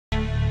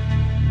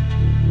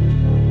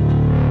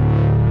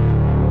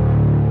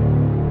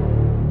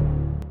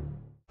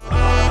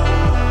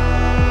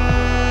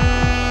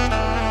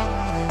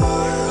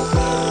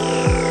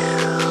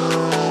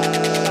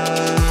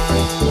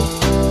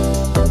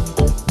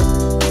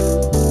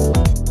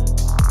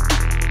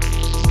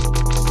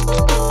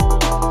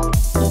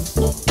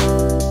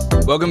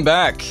Welcome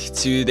back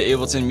to the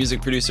Ableton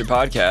Music Producer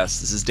Podcast.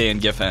 This is Dan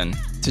Giffen.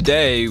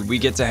 Today, we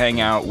get to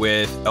hang out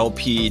with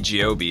LP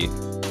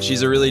GIOBBI.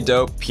 She's a really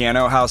dope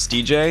piano house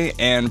DJ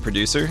and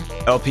producer.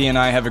 LP and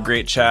I have a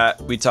great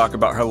chat. We talk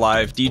about her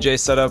live DJ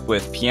setup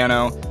with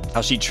piano,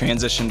 how she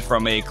transitioned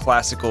from a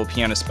classical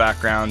pianist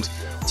background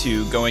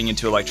to going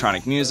into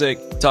electronic music.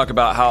 Talk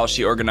about how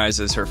she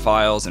organizes her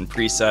files and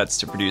presets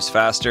to produce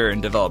faster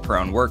and develop her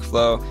own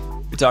workflow.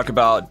 We talk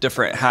about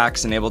different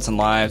hacks in Ableton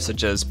Live,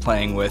 such as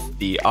playing with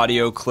the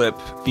audio clip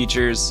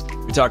features.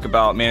 We talk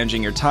about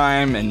managing your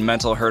time and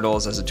mental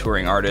hurdles as a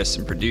touring artist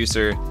and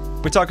producer.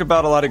 We talk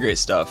about a lot of great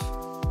stuff.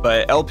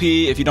 But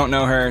LP, if you don't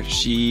know her,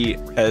 she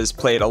has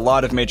played a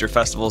lot of major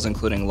festivals,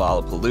 including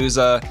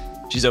Lollapalooza.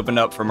 She's opened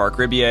up for Mark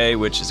Ribier,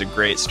 which is a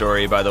great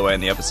story, by the way,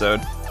 in the episode.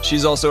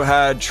 She's also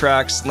had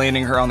tracks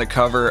landing her on the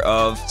cover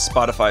of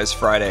Spotify's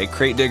Friday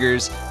Crate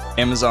Diggers,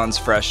 Amazon's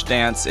Fresh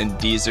Dance, and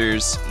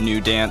Deezer's New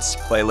Dance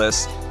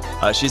playlist.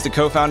 She's the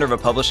co-founder of a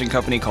publishing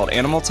company called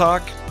Animal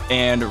Talk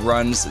and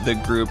runs the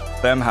group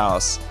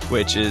Femhouse,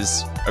 which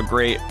is a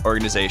great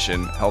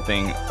organization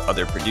helping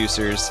other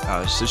producers.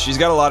 So she's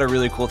got a lot of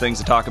really cool things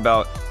to talk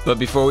about. But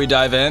before we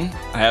dive in,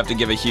 I have to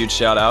give a huge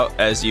shout out,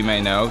 as you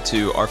may know,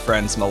 to our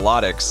friends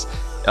Melodics.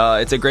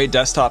 It's a great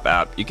desktop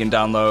app you can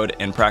download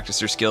and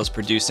practice your skills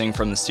producing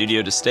from the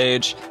studio to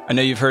stage. I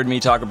know you've heard me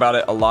talk about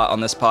it a lot on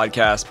this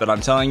podcast, but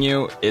I'm telling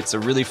you, it's a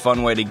really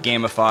fun way to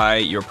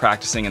gamify your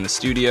practicing in the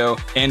studio,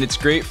 and it's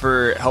great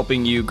for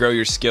helping you grow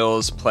your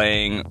skills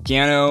playing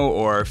piano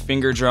or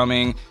finger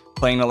drumming,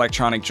 playing an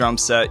electronic drum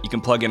set. You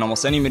can plug in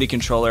almost any MIDI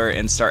controller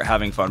and start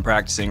having fun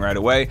practicing right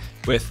away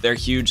with their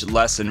huge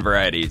lesson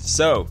variety.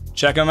 So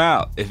check them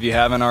out if you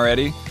haven't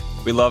already.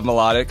 We love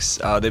Melodics.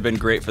 They've been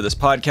great for this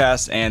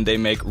podcast, and they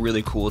make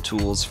really cool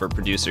tools for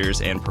producers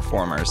and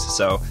performers.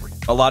 So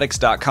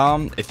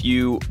melodics.com. If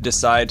you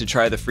decide to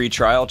try the free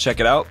trial, check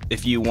it out.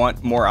 If you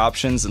want more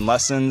options and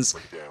lessons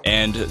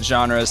and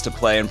genres to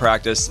play and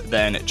practice,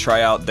 then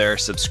try out their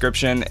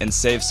subscription and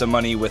save some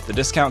money with the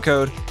discount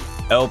code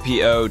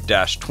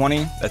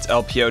LPO-20. That's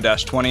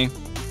LPO-20.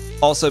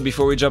 Also,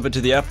 before we jump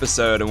into the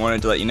episode, I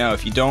wanted to let you know,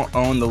 if you don't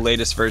own the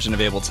latest version of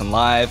Ableton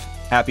Live,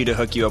 happy to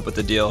hook you up with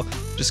a deal.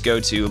 Just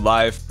go to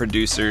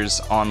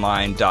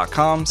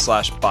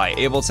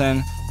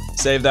liveproducersonline.com/buyableton.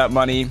 Save that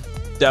money.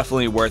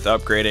 Definitely worth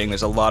upgrading.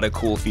 There's a lot of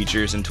cool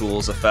features and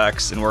tools,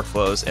 effects, and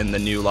workflows in the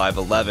new Live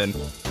 11.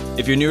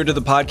 If you're newer to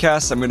the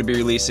podcast, I'm going to be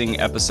releasing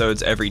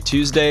episodes every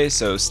Tuesday,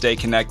 so stay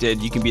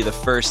connected. You can be the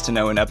first to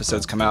know when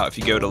episodes come out if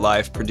you go to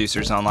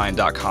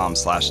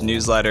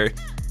liveproducersonline.com/newsletter.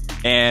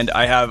 And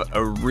I have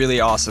a really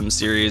awesome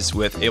series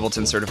with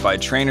Ableton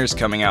certified trainers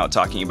coming out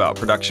talking about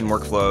production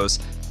workflows,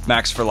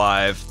 Max for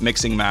Live,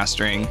 mixing,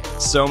 mastering,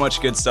 so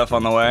much good stuff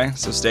on the way,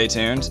 so stay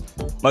tuned.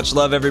 Much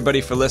love, everybody,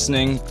 for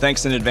listening.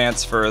 Thanks in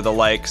advance for the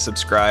like,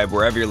 subscribe,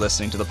 wherever you're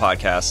listening to the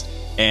podcast.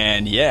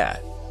 And yeah,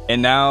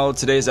 and now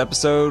today's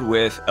episode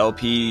with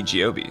LP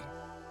GIOBBI.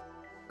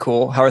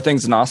 Cool. How are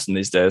things in Austin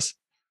these days?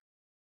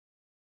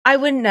 I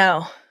wouldn't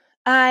know.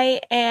 I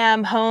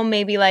am home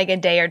maybe like a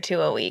day or two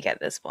a week at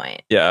this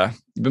point. Yeah,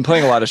 you've been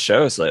playing a lot of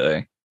shows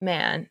lately.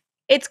 Man.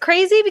 It's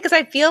crazy because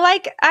I feel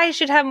like I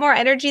should have more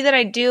energy than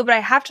I do, but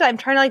I'm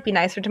trying to like be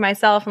nicer to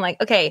myself. I'm like,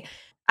 okay,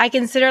 I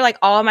consider like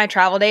all of my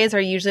travel days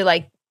are usually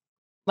like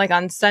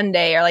on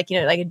Sunday or like,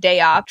 like a day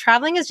off.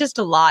 Traveling is just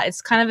a lot.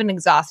 It's kind of an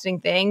exhausting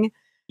thing.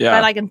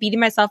 Yeah. But I'm beating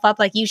myself up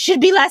like, you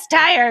should be less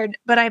tired,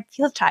 but I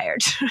feel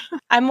tired.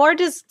 I'm more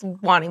just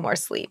wanting more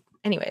sleep.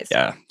 Anyways.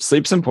 Yeah.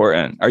 Sleep's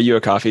important. Are you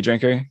a coffee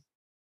drinker?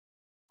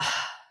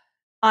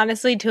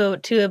 Honestly, to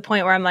a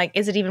point where I'm like,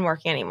 is it even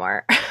working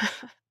anymore?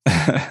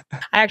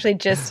 I actually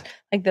just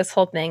like this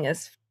whole thing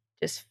is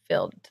just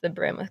filled to the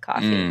brim with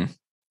coffee.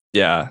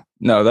 Yeah,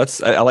 no,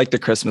 I like the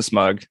Christmas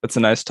mug. That's a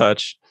nice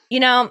touch.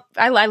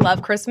 I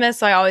love Christmas,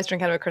 so I always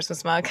drink out of a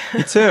Christmas mug.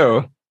 Me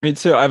too.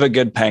 I have a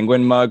good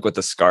penguin mug with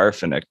a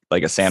scarf and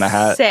a Santa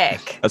hat.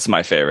 Sick. That's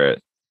my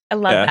favorite. I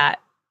love that.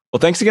 Well,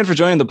 thanks again for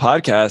joining the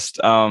podcast.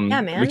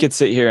 Yeah, man. We could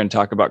sit here and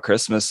talk about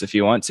Christmas if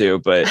you want to,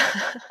 but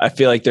I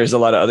feel like there's a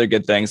lot of other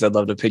good things I'd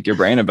love to pick your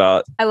brain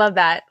about. I love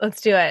that. Let's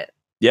do it.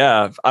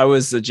 Yeah, I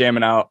was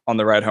jamming out on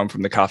the ride home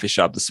from the coffee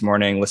shop this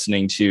morning,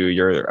 listening to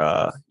your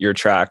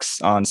tracks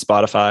on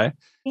Spotify.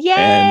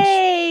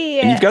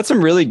 Yay! And you've got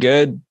some really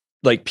good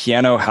like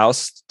piano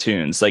house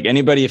tunes. Like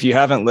anybody, if you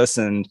haven't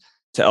listened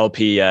to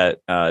LP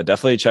yet,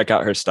 definitely check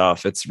out her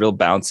stuff. It's real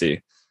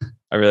bouncy.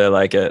 I really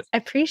like it. I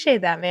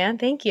appreciate that, man.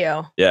 Thank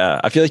you.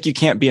 Yeah, I feel like you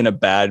can't be in a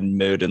bad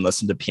mood and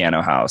listen to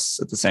piano house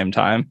at the same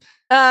time.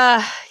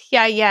 Yeah.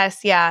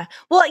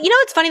 Well,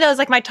 what's funny though is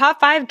like my top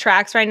 5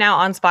 tracks right now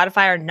on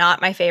Spotify are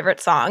not my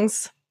favorite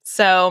songs.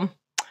 So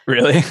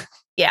really,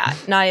 yeah,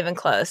 not even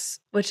close.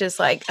 Which is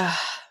like, but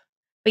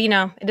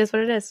it is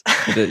what it is.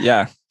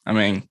 Yeah, I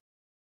mean,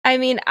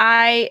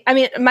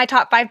 my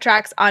top 5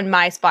 tracks on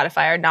my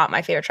Spotify are not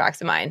my favorite tracks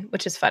of mine,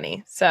 which is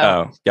funny. So,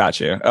 oh, got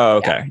you. Oh,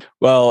 okay. Yeah.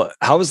 Well,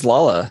 how was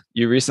Lolla?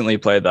 You recently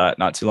played that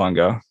not too long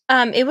ago.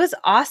 It was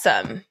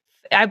awesome.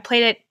 I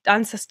played it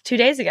on 2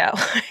 days ago.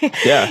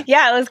 Yeah.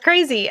 Yeah, it was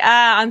crazy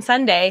on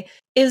Sunday.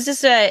 it was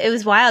just it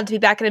was wild to be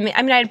back in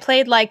I mean, I had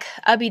played like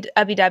Ubbi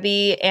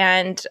Dubbi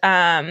and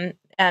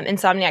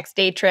Insomniac's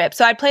Day Trip.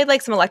 So I played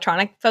like some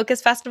electronic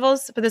focused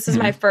festivals, but this is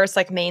my first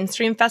like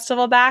mainstream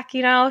festival back,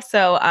 you know?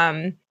 So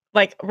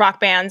like rock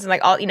bands and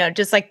like all, you know,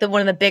 just like one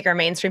of the bigger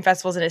mainstream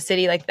festivals in a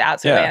city, like the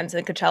Outside Bands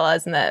and the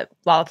Coachellas and the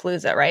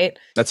Lollapalooza, right?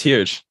 That's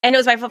huge. And it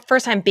was my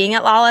first time being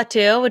at Lolla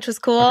too, which was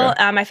cool.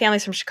 Okay. My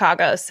family's from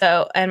Chicago,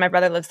 so, and my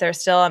brother lives there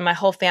still, and my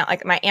whole family,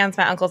 like my aunts,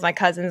 my uncles, my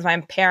cousins,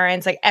 my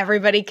parents, like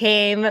everybody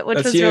came,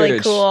 which was really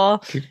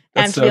cool.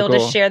 And to be able to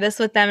share this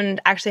with them and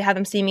actually have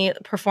them see me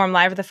perform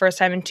live for the first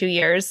time in 2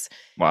 years.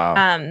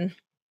 Wow.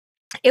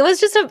 It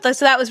was just so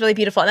that was really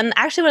beautiful. And then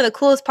actually one of the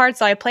coolest parts,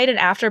 so I played an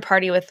after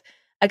party with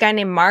a guy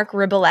named Mark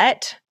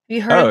Ribolette. Have you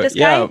heard of this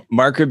guy?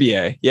 Mark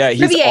Ribier. Yeah,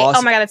 he's Ribier. awesome.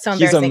 Oh my God, that's so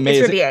embarrassing. He's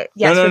amazing. It's Ribier.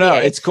 Yes, no.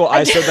 It's cool.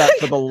 I said that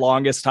for the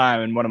longest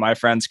time, and one of my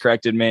friends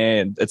corrected me,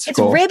 and it's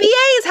cool.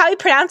 Ribier is how he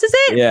pronounces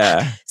it?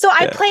 Yeah. So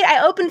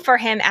I opened for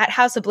him at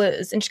House of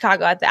Blues in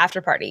Chicago at the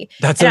after party.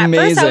 That's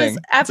amazing.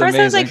 At first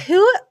I was like,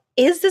 who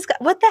is this guy?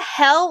 What the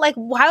hell? Like,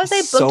 why was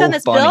I booked on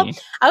this bill?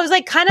 I was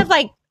like, kind of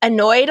like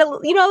annoyed,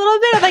 you know, a little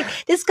bit. I'm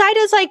like, this guy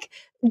does like,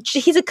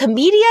 he's a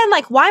comedian.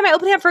 Like, why am I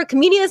opening up for a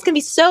comedian? This is going to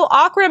be so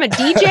awkward. I'm a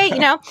DJ, you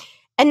know?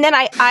 And then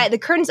the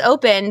curtains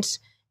opened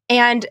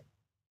and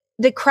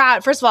the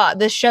crowd, first of all,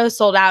 the show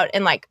sold out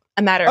in like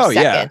a matter of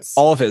seconds.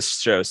 Yeah. All of his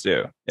shows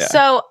do. Yeah.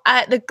 So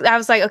I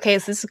was like, okay,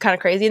 so this is kind of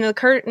crazy. And the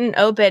curtain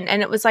opened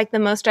and it was like the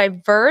most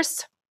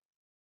diverse,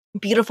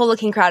 beautiful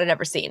looking crowd I'd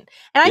ever seen.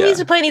 And I'm used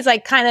to playing these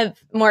like kind of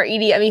more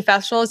EDM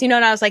festivals, you know,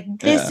 and I was like,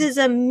 this is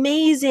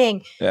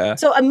amazing. Yeah.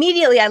 So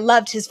immediately I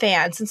loved his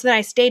fans. And so then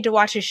I stayed to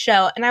watch his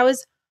show and I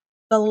was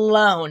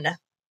blown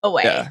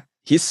away. Yeah.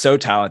 He's so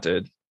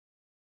talented.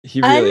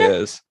 He really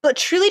is. But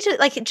truly, to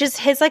like just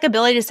his like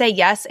ability to say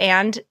yes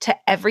and to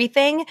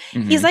everything.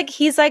 He's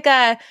like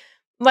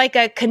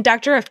a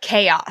conductor of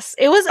chaos.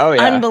 It was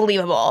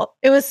unbelievable.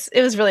 It was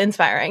really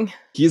inspiring.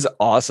 He's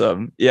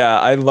awesome. Yeah,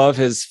 I love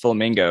his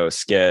flamingo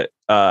skit.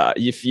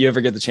 If you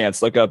ever get the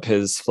chance, look up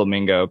his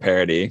flamingo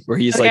parody where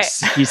he's like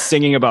he's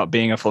singing about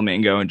being a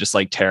flamingo and just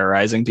like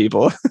terrorizing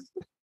people.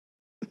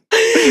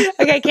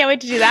 Okay, can't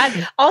wait to do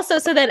that. Also,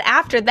 so then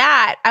after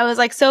that, I was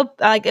like, so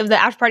like the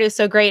after party was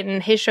so great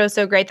and his show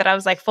so great that I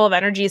was like full of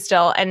energy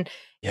still. And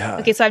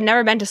okay, so I've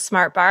never been to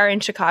Smart Bar in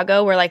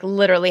Chicago where like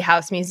literally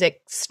house music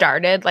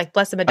started. Like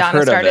Blessed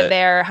Madonna started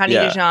there, Honey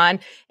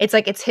Dijon. It's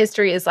like its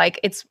history is like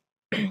it's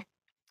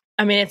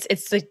I mean,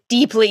 it's like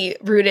deeply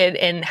rooted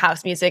in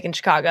house music in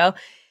Chicago.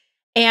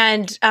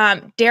 And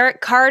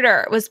Derek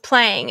Carter was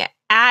playing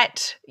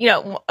at, you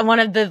know, one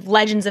of the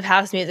legends of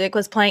house music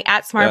was playing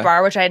at Smart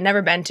Bar, which I had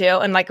never been to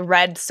and like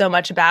read so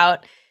much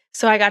about.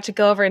 So I got to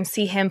go over and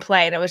see him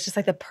play, and it was just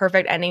like the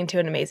perfect ending to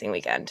an amazing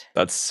weekend.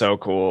 That's so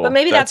cool. But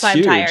maybe that's why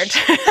I'm tired.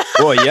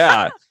 Well,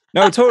 yeah.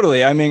 No,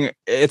 totally. I mean,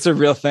 it's a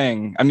real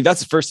thing. I mean,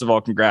 that's first of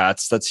all,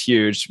 congrats. That's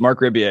huge. Mark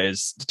Ribier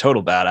is a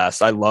total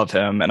badass. I love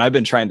him. And I've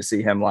been trying to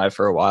see him live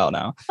for a while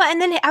now. Well,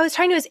 and then I was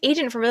talking to his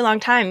agent for a really long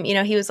time. You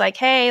know, he was like,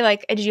 hey,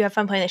 like, did you have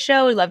fun playing the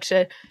show? We'd love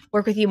to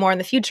work with you more in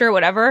the future,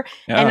 whatever.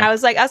 Yeah. And I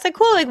was like,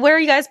 cool. Like, where are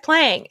you guys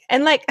playing?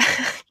 And like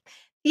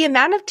the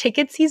amount of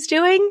tickets he's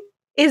doing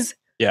is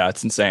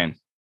it's insane.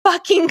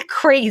 Fucking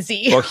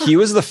crazy. Well, he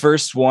was the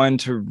first one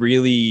to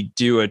really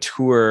do a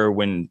tour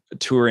when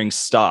touring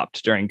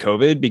stopped during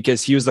COVID,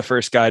 because he was the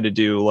first guy to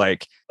do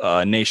like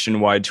a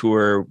nationwide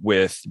tour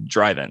with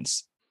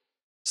drive-ins.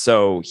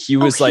 So he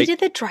was he did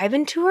the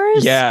drive-in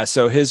tours? Yeah.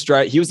 So he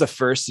was the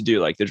first to do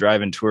like the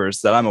drive-in tours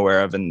that I'm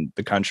aware of in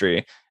the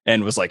country,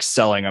 and was like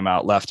selling them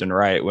out left and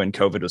right when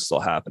COVID was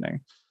still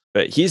happening.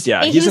 But he's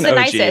an the OG.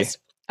 Nicest.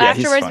 Yeah,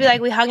 afterwards,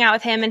 we hung out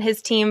with him and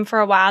his team for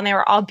a while, and they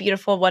were all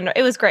beautiful, wonderful.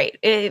 It was great.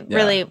 That's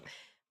really,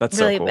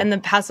 so cool. And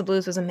the House of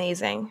Blues was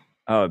amazing.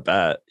 Oh, I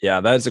bet.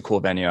 Yeah, that is a cool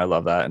venue. I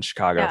love that in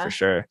Chicago for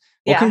sure.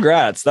 Well,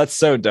 congrats. That's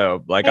so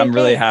dope. Like, I'm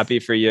really happy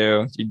for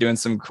you. You're doing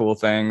some cool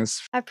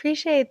things. I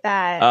appreciate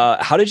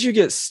that. How did you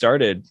get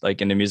started,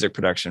 like, into music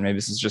production? Maybe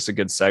this is just a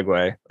good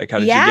segue. Like, how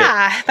did you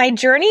get... my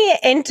journey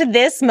into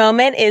this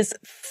moment is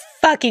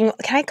fucking...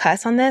 Can I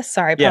cuss on this?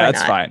 Sorry, probably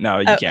it's fine. No,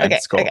 you can't. Okay,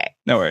 it's cool. Okay.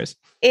 No worries.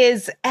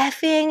 Is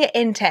effing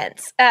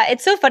intense.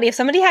 It's so funny. If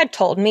somebody had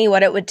told me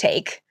what it would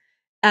take,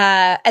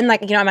 and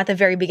like, you know, I'm at the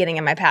very beginning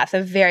of my path,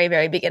 the very,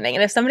 very beginning.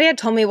 And if somebody had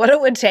told me what it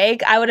would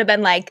take, I would have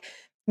been like,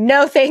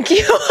 no, thank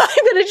you.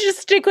 I'm going to just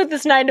stick with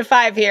this 9 to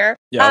 5 here,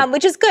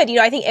 which is good. You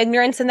know, I think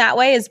ignorance in that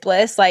way is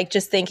bliss. Like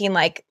just thinking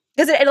like,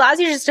 because it allows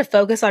you just to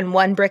focus on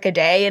one brick a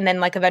day, and then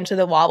like eventually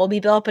the wall will be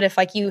built. But if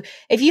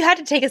you had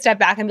to take a step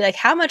back and be like,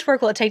 how much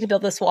work will it take to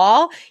build this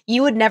wall?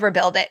 You would never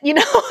build it, you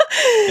know?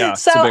 Yeah,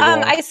 so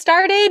I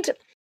started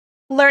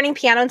learning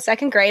piano in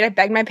 2nd grade. I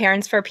begged my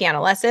parents for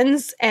piano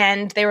lessons,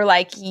 and they were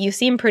like, you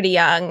seem pretty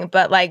young,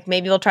 but like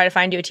maybe we'll try to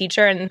find you a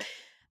teacher. And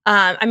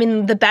I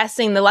mean, the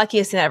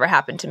luckiest thing that ever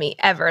happened to me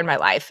ever in my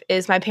life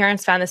is my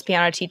parents found this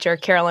piano teacher,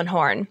 Carolyn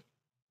Horn,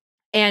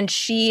 and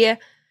she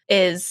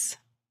is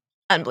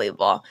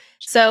unbelievable.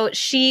 So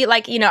she,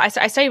 like, you know, I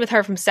studied with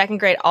her from 2nd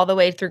grade all the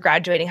way through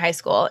graduating high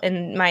school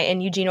in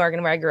Eugene,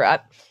 Oregon, where I grew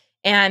up.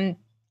 And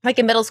like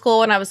in middle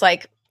school, when I was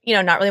like you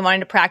know, not really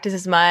wanting to practice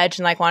as much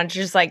and like wanted to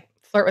just like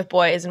flirt with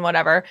boys and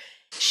whatever,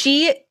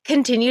 she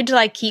continued to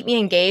like keep me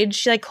engaged.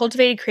 She like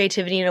cultivated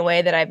creativity in a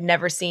way that I've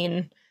never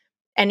seen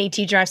any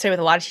teacher. I've studied with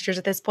a lot of teachers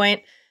at this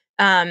point.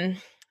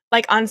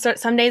 Like on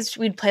some days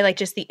we'd play like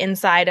just the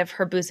inside of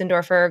her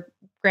Busendorfer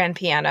grand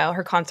piano,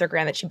 her concert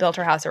grand that she built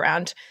her house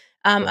around.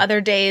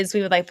 Other days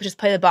we would like just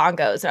play the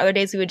bongos, and other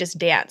days we would just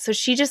dance. So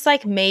she just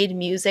like made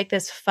music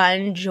this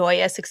fun,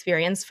 joyous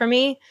experience for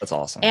me. That's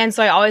awesome. And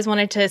so I always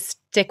wanted to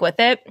stick with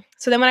it.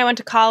 So then when I went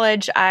to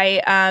college,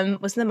 I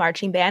was in the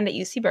marching band at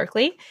UC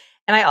Berkeley,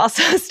 and I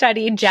also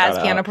studied jazz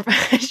piano.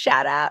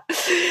 Shout out!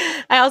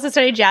 I also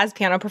studied jazz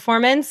piano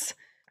performance.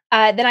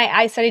 Then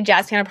I studied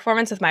jazz piano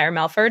performance with Myra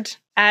Melford.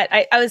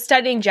 I was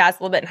studying jazz a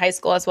little bit in high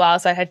school as well,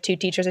 so I had 2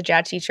 teachers, a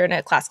jazz teacher and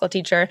a classical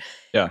teacher.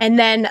 Yeah. And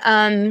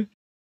then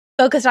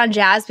focused on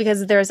jazz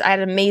because I had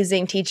an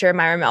amazing teacher,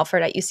 Myra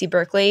Melford at UC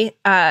Berkeley,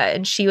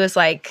 and she was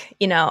like,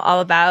 you know, all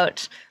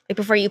about like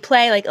before you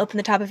play, like open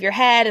the top of your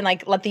head and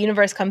like let the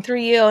universe come through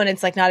you, and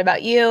it's like not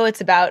about you,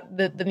 it's about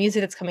the music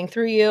that's coming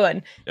through you,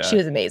 and she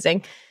was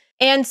amazing.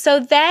 And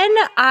so then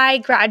I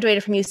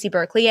graduated from UC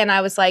Berkeley, and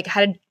I was like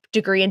had a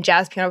degree in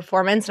jazz piano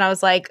performance, and I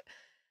was like,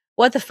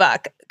 what the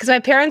fuck? Because my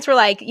parents were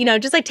like, you know,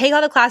 just like take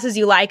all the classes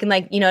you like and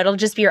like, you know, it'll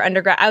just be your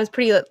undergrad. I was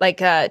pretty like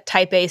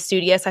type A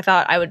studious. I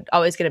thought I would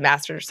always get a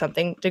master's or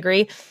something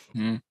degree.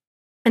 And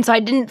so I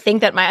didn't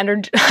think that my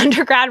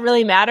undergrad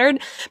really mattered.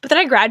 But then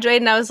I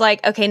graduated and I was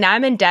like, okay, now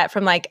I'm in debt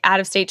from like out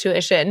of state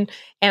tuition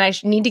and I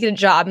need to get a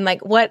job. And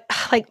like, what,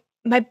 like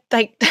my,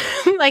 like,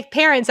 like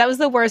parents, that was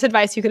the worst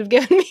advice you could have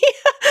given me.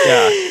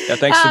 Yeah.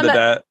 Thanks for the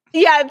debt.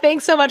 Yeah,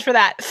 thanks so much for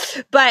that.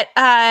 But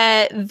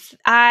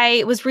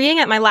I was reading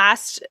at my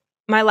last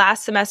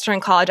semester in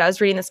college, I was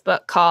reading this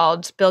book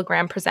called Bill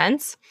Graham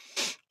Presents.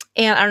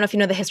 And I don't know if you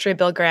know the history of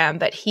Bill Graham,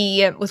 but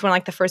he was one of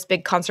like the first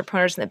big concert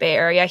promoters in the Bay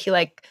Area. He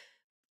like,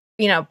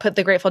 you know, put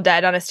the Grateful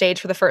Dead on a stage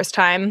for the first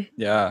time.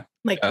 Yeah.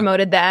 Like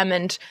promoted them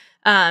and,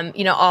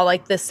 you know, all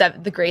like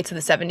the greats of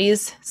the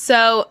 70s.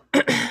 So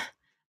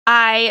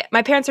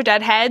my parents are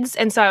deadheads,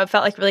 and so I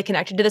felt like really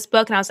connected to this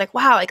book, and I was like,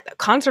 wow, like the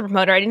concert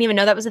promoter, I didn't even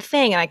know that was a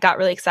thing, and I got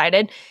really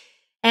excited.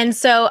 And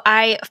so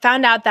I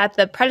found out that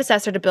the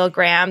predecessor to Bill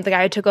Graham, the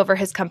guy who took over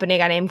his company, a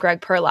guy named Greg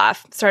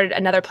Perloff, started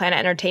Another Planet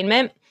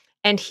Entertainment,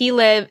 and he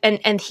lived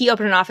and he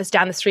opened an office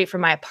down the street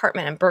from my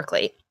apartment in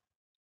Berkeley.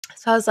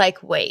 So I was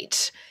like,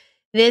 wait,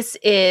 this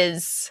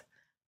is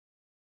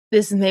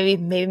maybe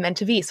meant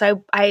to be.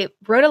 So I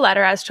wrote a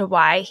letter as to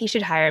why he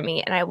should hire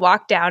me, and I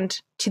walked down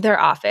to their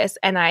office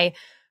and I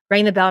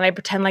rang the bell and I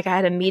pretend like I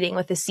had a meeting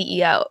with the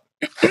CEO.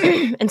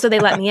 And so they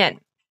let me in.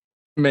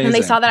 Amazing. And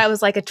they saw that I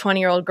was like a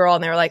 20-year-old girl,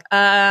 and they were like,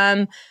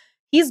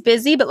 he's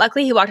busy, but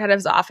luckily he walked out of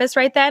his office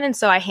right then. And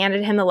so I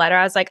handed him the letter.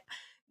 I was like,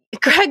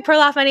 Greg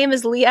Perloff, my name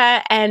is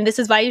Leah, and this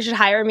is why you should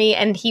hire me.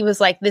 And he was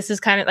like, this is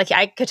kind of like,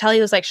 I could tell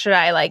he was like, should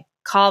I like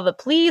call the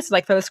police,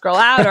 like throw this girl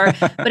out? Or,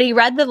 but he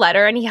read the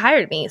letter and he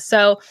hired me.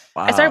 So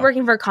I started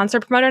working for a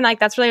concert promoter, and like,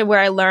 that's really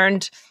where I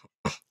learned.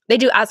 They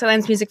do Outside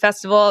Lands Music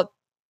Festival,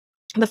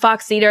 the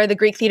Fox Theater, the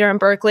Greek Theater in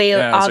Berkeley,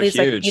 all these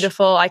huge, like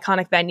beautiful,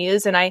 iconic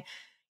venues. And I,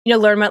 you know,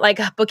 learn what like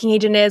a booking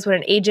agent is, what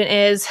an agent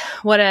is,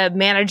 what a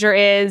manager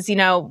is, you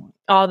know,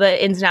 all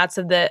the ins and outs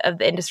of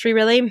the industry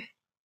really.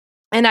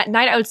 And at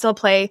night I would still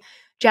play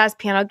jazz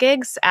piano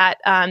gigs at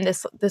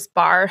this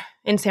bar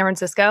in San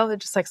Francisco,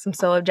 just like some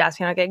solo jazz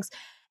piano gigs.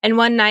 And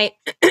one night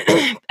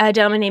a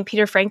gentleman named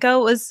Peter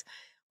Franco was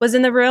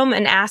in the room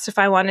and asked if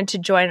I wanted to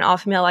join an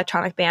all-female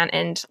electronic band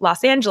in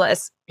Los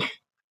Angeles.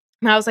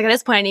 And I was like, at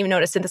this point, I didn't even know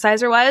what a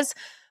synthesizer was.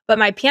 But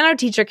my piano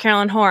teacher,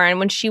 Carolyn Horn,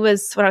 when I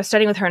was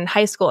studying with her in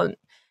high school,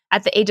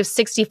 at the age of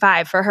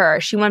 65 for her,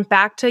 she went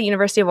back to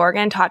University of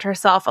Oregon, taught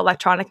herself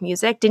electronic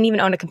music, didn't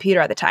even own a computer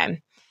at the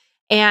time.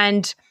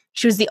 And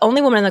she was the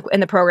only woman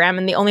in the program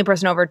and the only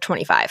person over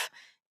 25.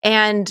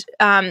 And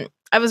I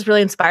was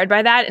really inspired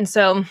by that. And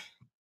so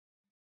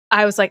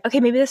I was like, okay,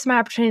 maybe this is my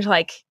opportunity to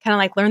like kind of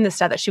like learn this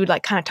stuff that she would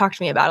like kind of talk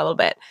to me about a little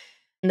bit.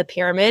 In the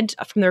Pyramid,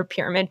 from their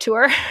Pyramid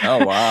tour.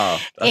 Oh, wow.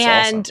 That's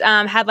and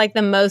awesome. Had like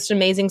the most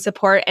amazing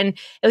support. And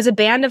it was a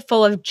band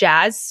full of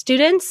jazz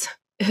students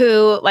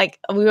who like,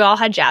 we all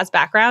had jazz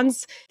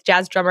backgrounds,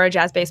 jazz drummer,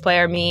 jazz bass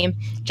player, me,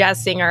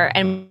 jazz singer,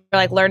 and we were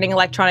like learning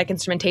electronic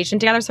instrumentation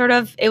together sort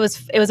of. It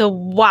was a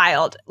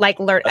wild, like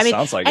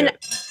sounds like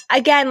it.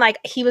 Again, like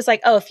he was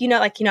like, oh, if you know,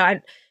 like,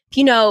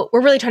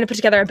 we're really trying to put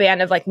together a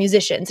band of like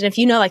musicians. And if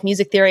you know like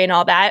music theory and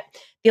all that,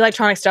 the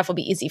electronic stuff will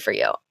be easy for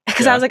you.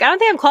 Because I was like, I don't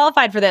think I'm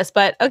qualified for this,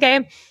 but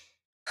okay.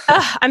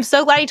 I'm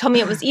so glad he told me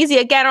it was easy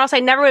again, or else I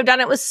never would have done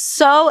it. It was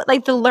so,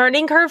 like, the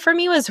learning curve for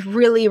me was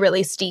really,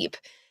 really steep.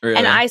 Really?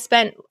 And I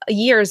spent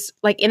years,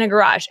 like, in a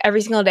garage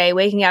every single day,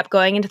 waking up,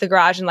 going into the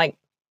garage and, like,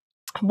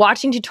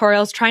 watching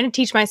tutorials, trying to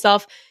teach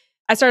myself.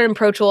 I started in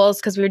Pro Tools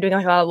because we were doing,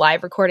 like, a lot of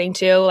live recording,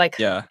 too. Like,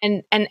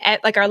 and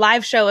at, like, our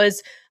live show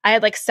is, I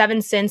had, like, 7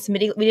 synths.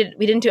 MIDI.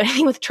 We didn't do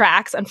anything with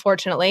tracks,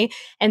 unfortunately.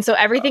 And so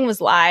everything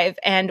was live,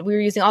 and we were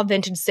using all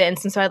vintage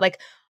synths. And so I had, like,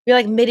 we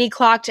like MIDI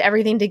clocked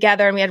everything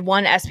together, and we had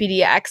one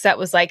SPDX that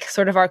was like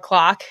sort of our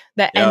clock.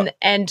 That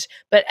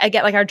but I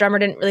get like our drummer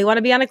didn't really want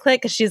to be on a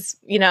click because she's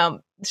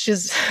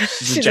she's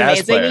jazz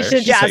amazing. Player. She's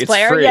a jazz like,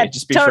 player. Free. Yeah,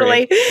 Just be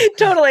totally, free.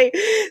 totally.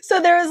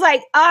 So there was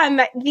like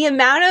the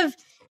amount of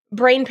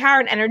brain power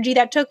and energy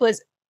that took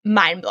was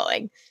mind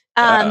blowing.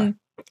 And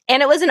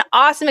it was an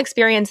awesome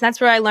experience. And that's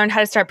where I learned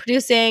how to start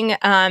producing.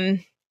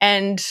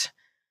 And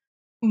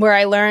where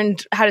I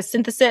learned how to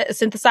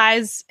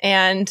synthesize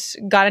and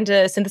got into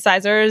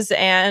synthesizers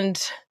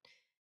and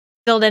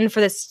filled in for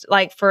this,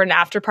 like for an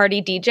after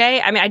party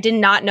DJ. I mean, I did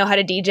not know how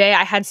to DJ.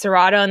 I had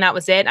Serato and that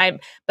was it.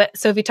 But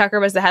Sophie Tucker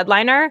was the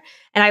headliner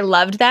and I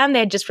loved them. They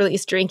had just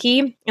released Drinky.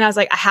 And I was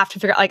like, I have to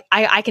figure out, like,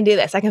 I can do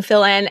this. I can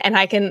fill in and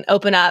I can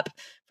open up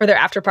for their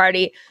after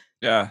party.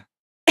 Yeah.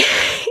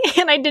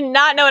 And I did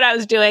not know what I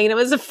was doing. And it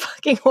was a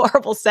fucking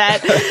horrible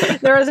set.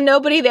 There was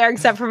nobody there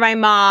except for my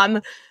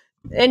mom.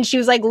 And she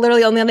was like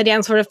literally only on the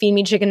dance floor to feed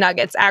me chicken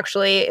nuggets.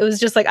 Actually, it was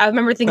just like, I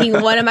remember thinking,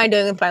 what am I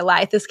doing with my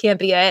life? This can't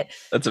be it.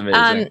 That's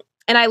amazing.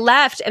 And I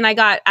left and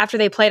after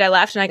they played, I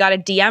left and I got a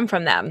DM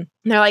from them.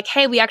 And they're like,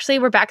 hey, we actually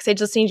were backstage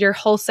listening to your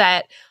whole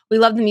set. We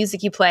love the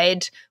music you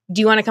played.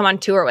 Do you want to come on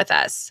tour with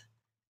us?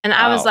 And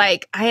I was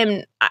like,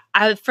 I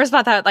first of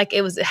all thought like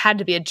it had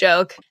to be a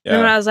joke. Yeah. And then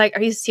when I was like,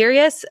 are you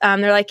serious?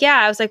 They're like,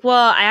 yeah. I was like,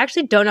 well, I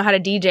actually don't know how to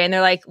DJ. And they're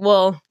like,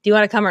 well, do you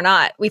want to come or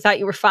not? We thought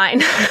you were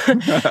fine.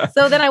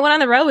 So then I went on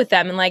the road with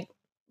them and like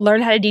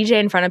learned how to DJ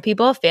in front of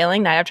people,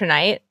 failing night after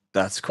night.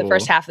 That's cool. The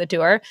first half of the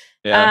tour.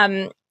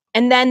 Yeah.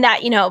 And then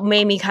that,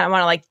 made me kind of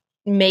want to like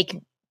make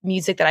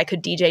music that I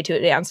could DJ to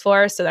a dance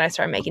floor. So then I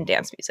started making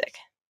dance music.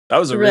 That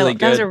was that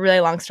was a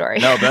really long story.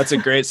 No, that's a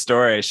great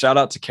story. Shout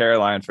out to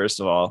Caroline, first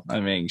of all. I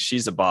mean,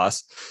 she's a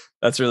boss.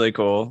 That's really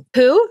cool.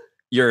 Who?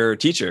 Your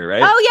teacher,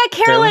 right? Oh yeah,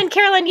 Caroline.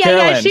 Yeah.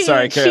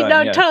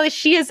 Caroline. Totally.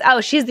 She's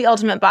the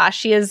ultimate boss.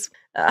 She is.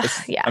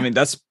 Yeah. I mean,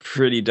 that's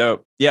pretty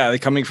dope. Yeah,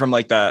 coming from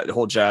like that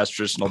whole jazz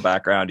traditional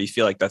background, do you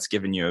feel like that's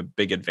given you a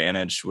big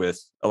advantage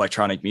with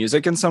electronic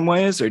music in some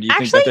ways, or do you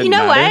think that didn't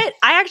matter? What?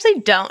 I actually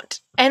don't.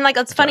 And like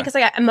it's funny because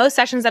like most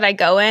sessions that I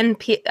go in,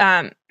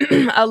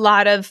 a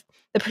lot of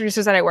the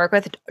producers that I work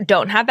with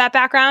don't have that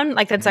background.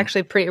 Like that's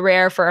actually pretty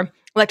rare for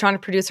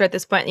electronic producer at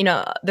this point.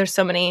 There's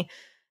so many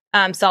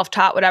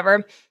self-taught,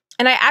 whatever.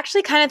 And I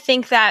actually kind of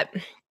think that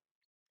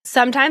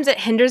sometimes it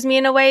hinders me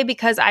in a way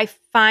because I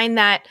find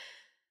that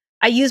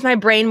I use my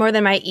brain more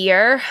than my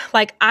ear.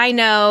 Like I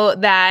know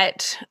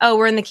that,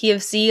 we're in the key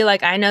of C.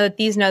 Like I know that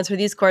these notes or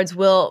these chords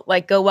will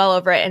like go well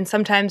over it. And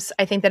sometimes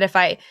I think that if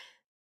I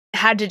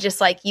had to just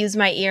like use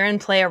my ear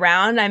and play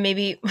around, I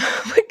maybe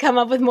would come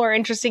up with more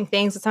interesting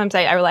things. Sometimes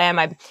I rely on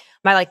my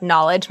like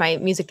knowledge, my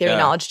music theory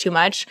knowledge too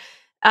much.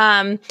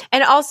 And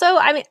also,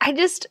 I mean,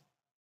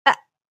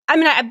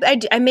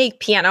 I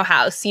make piano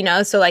house,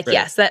 so like, right.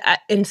 Yes,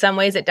 that in some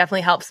ways it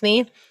definitely helps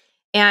me.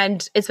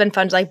 And it's been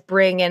fun to like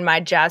bring in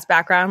my jazz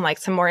background, like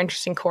some more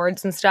interesting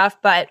chords and stuff.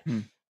 But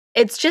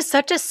it's just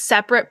such a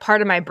separate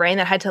part of my brain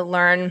that I had to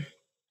learn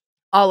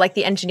all like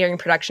the engineering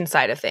production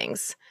side of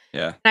things.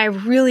 Yeah. And I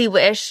really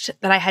wished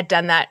that I had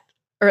done that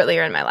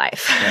earlier in my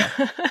life.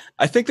 Yeah.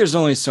 I think there's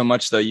only so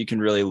much though you can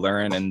really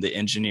learn in the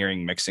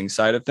engineering mixing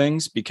side of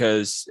things,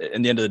 because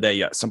at the end of the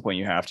day, at some point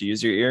you have to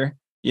use your ear,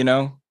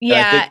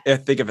 Yeah. I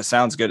think if it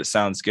sounds good, it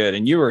sounds good.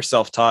 And you were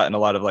self-taught in a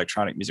lot of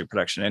electronic music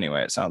production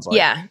anyway, it sounds like.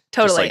 Yeah,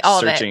 totally. Just, like, all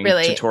of it,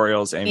 really.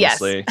 Tutorials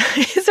aimlessly.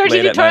 Yes.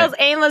 Searching tutorials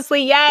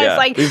aimlessly. Yes. Yeah.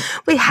 Like,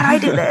 wait, how do I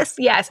do this?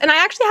 Yes. And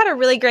I actually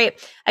had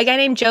a guy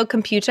named Joe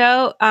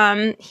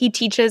Computo. He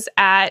teaches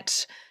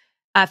at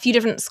a few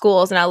different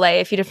schools in LA,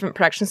 a few different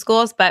production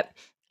schools, but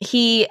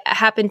he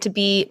happened to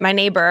be my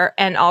neighbor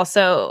and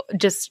also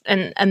just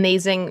an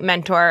amazing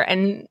mentor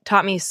and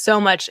taught me so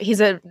much.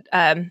 He's a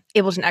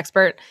Ableton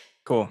expert.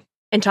 Cool.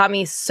 And taught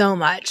me so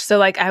much. So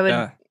like I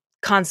would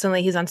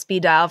constantly, he's on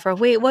speed dial for,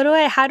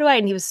 how do I?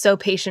 And he was so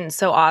patient,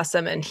 so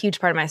awesome, and huge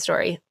part of my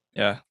story.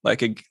 Yeah.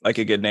 Like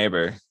a good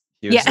neighbor.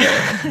 He was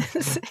there.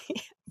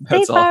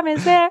 State Farm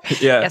is there.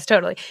 Yeah. Yes,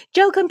 totally.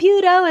 Joe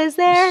Computo is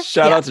there.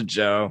 Shout out to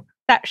Joe.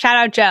 Shout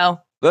out Joe.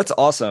 That's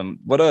awesome.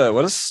 What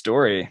a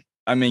story.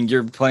 I mean,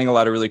 you're playing a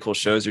lot of really cool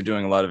shows. You're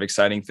doing a lot of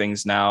exciting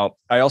things now.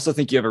 I also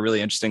think you have a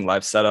really interesting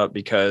live setup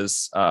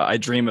because I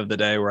dream of the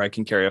day where I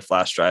can carry a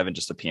flash drive and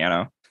just a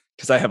piano,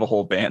 because I have a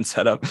whole band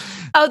set up.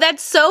 Oh,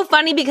 that's so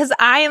funny because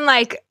I am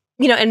like,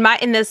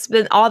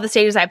 in all the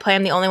stages I play,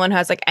 I'm the only one who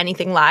has like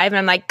anything live. And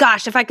I'm like,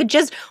 gosh, if I could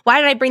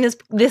why did I bring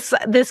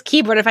this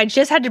keyboard? If I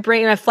just had to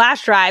bring in a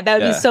flash drive, that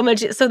would be so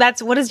much. So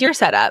what is your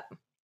setup?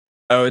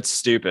 Oh, it's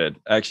stupid.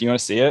 Actually, you want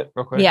to see it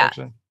real quick? Yeah.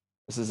 Actually?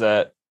 This is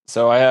it.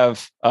 So I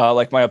have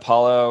like my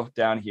Apollo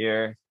down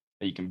here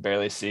that you can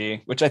barely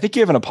see, which I think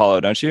you have an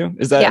Apollo, don't you?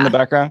 Is that in the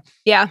background?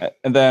 Yeah.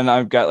 And then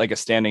I've got like a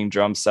standing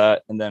drum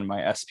set and then my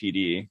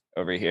SPD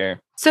over here.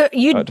 So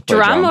you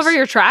drum over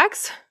your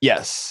tracks?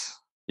 Yes.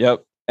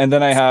 Yep. And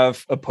then I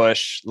have a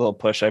little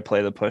push. I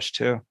play the push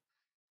too.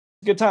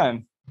 Good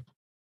time.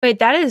 Wait,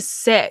 that is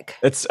sick.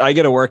 I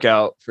get a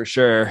workout for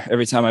sure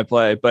every time I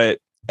play, but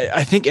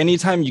I think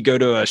anytime you go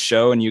to a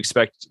show and you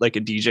expect like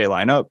a DJ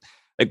lineup,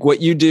 like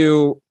what you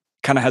do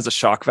kind of has a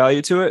shock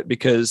value to it,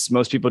 because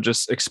most people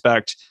just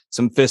expect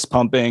some fist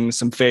pumping,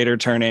 some fader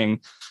turning,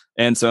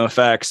 and some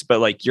effects,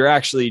 but like you're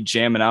actually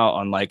jamming out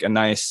on like a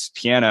nice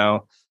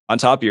piano on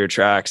top of your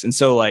tracks. And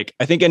so like,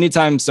 I think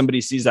anytime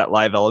somebody sees that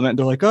live element,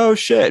 they're like, oh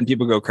shit. And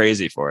people go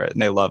crazy for it.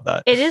 And they love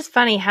that. It is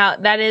funny how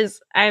that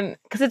is,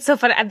 because it's so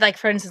funny. I'd like,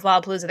 for instance,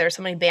 Lollapalooza, there's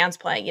so many bands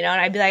playing, you know,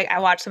 and I'd be like, I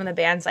watch some of the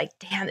bands like,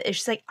 damn, it's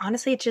just like,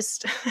 honestly,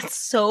 it's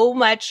so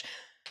much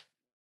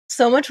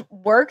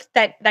work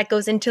that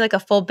goes into like a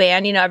full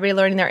band, you know, everybody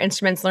learning their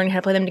instruments, learning how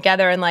to play them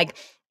together. And like,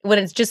 when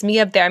it's just me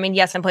up there, I mean,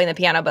 yes, I'm playing the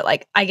piano, but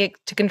like I get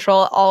to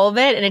control all of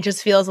it and it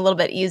just feels a little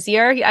bit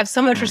easier. I have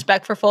so much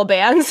respect for full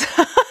bands.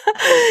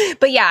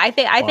 But yeah, I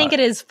think it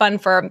is fun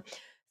for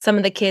some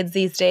of the kids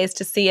these days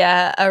to see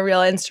a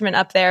real instrument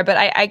up there. But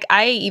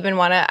I even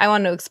want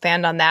to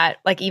expand on that.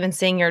 Like even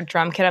seeing your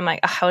drum kit, I'm like,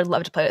 oh, I would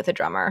love to play with a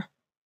drummer.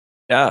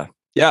 Yeah.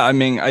 Yeah. I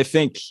mean, I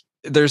think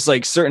there's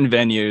like certain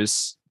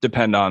venues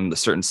depend on the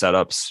certain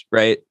setups,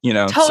 right? You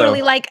know, totally.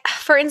 So, like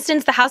for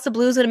instance, the House of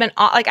Blues would have been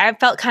like, I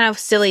felt kind of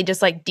silly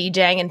just like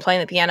DJing and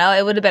playing the piano.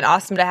 It would have been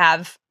awesome to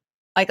have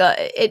like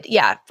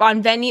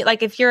on venue.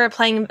 Like if you're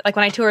playing, like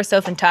when I tour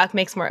Soph and Tuck,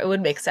 it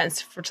would make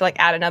sense to like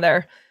add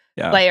another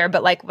player.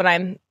 But like when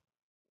I'm,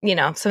 you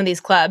know, some of these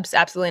clubs,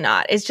 absolutely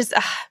not. It's just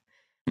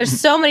there's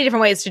so many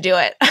different ways to do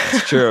it.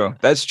 That's true.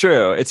 That's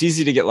true. It's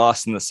easy to get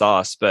lost in the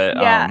sauce, but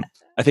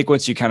I think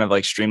once you kind of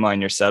like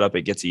streamline your setup,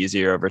 it gets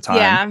easier over time.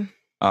 Yeah.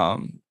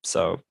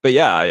 But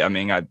yeah, I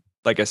mean,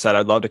 like I said,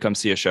 I'd love to come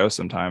see a show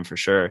sometime for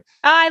sure.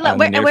 I love,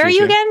 where are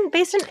you again?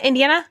 Based in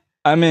Indiana?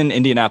 I'm in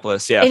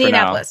Indianapolis. Yeah.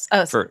 Indianapolis.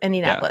 For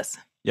Indianapolis.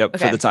 Yeah. Yep.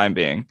 Okay. For the time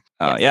being.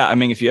 Yeah. I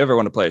mean, if you ever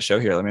want to play a show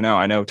here, let me know.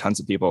 I know tons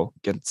of people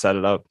can set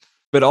it up,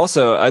 but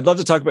also I'd love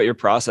to talk about your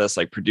process,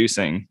 like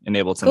producing in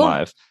Ableton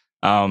Live.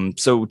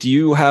 So do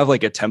you have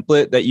like a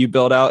template that you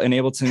build out in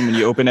Ableton when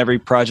you open every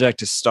project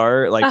to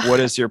start? Like what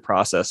is your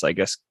process, I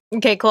guess?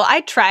 Okay, cool.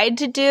 I tried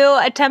to do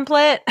a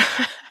template.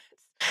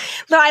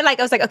 But I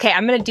was like, okay,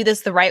 I'm going to do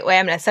this the right way.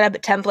 I'm going to set up a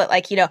template.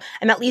 Like, you know,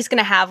 I'm at least going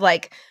to have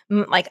like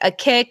a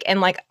kick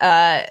and like,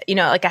 you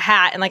know, like a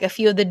hat and like a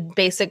few of the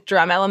basic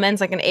drum elements,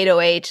 like an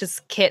 808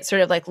 just kit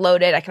sort of like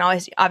loaded. I can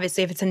always,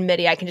 obviously if it's in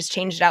MIDI, I can just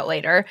change it out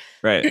later.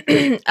 Right.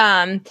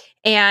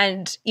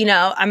 And, you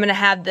know, I'm going to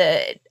have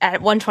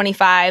at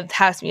 125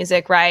 house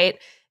music, right?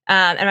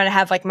 I'm going to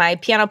have like my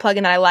piano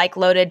plugin that I like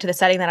loaded to the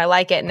setting that I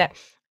like it.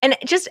 And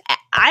just,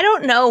 I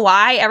don't know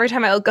why every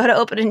time I go to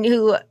open a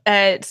new,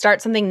 start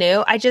something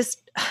new, I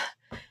just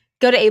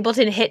go to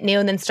Ableton, hit new,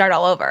 and then start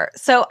all over.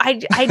 So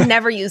I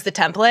never use the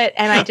template,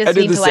 and I just I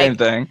did need the to same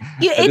thing.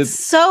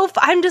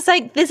 I'm just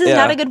like, this is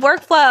not a good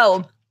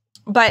workflow.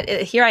 But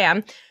here I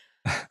am.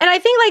 And I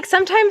think like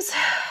sometimes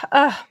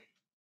I'm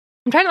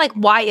trying to like,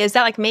 why is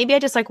that? Like maybe I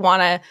just like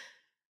want to.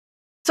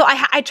 So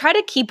I try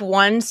to keep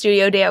one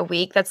studio day a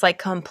week that's like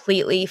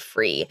completely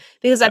free,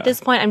 because at this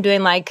point I'm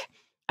doing like,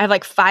 I have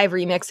like 5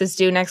 remixes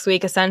due next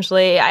week,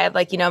 essentially. I have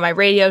like, you know, my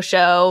radio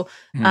show,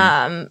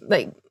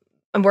 like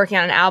I'm working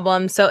on an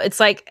album. So it's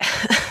like,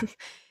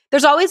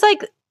 there's always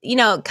like, you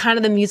know, kind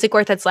of the music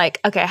work that's like,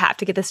 okay, I have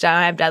to get this done.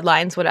 I have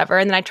deadlines, whatever.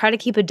 And then I try to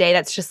keep a day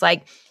that's just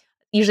like,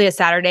 usually a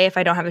Saturday if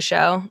I don't have a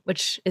show,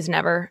 which is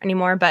never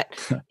anymore, but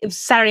it's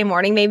Saturday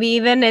morning, maybe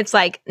even. It's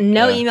like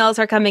no emails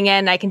are coming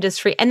in. I can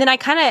just free. And then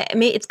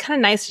it's kind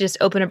of nice to just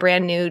open a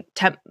brand new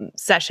temp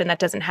session that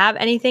doesn't have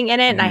anything in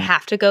it. And I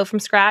have to go from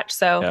scratch.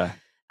 So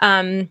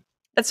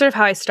that's sort of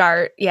how I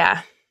start.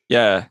 Yeah.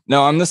 Yeah.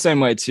 No, I'm the same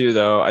way too,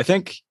 though. I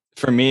think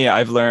for me,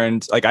 I've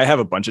learned, like, I have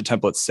a bunch of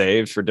templates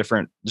saved for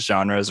different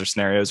genres or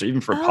scenarios, or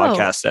even for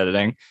podcast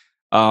editing.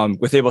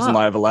 With Ableton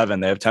Live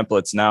 11, they have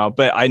templates now,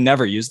 but I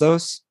never use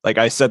those. Like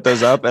I set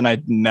those up and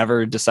I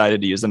never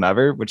decided to use them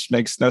ever, which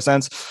makes no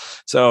sense.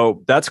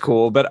 So that's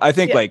cool. But I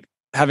think like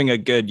having a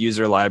good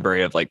user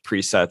library of like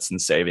presets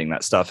and saving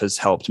that stuff has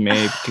helped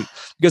me,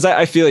 because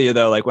I feel you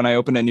though, like when I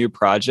open a new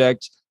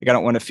project, like I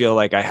don't want to feel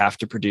like I have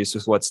to produce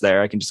with what's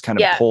there. I can just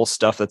kind of pull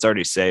stuff that's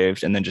already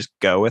saved and then just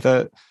go with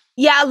it.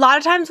 Yeah. A lot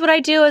of times what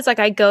I do is like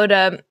I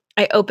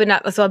open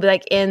up, so I'll be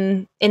like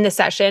in the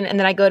session, and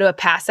then I go to a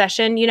past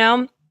session, you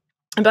know,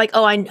 and be like,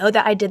 oh, I know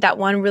that I did that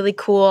one really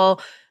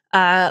cool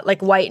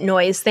like white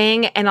noise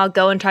thing, and I'll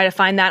go and try to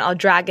find that. I'll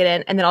drag it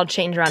in, and then I'll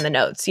change around the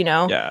notes, you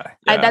know? Yeah.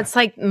 That's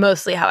like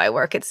mostly how I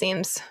work, it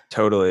seems.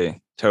 Totally.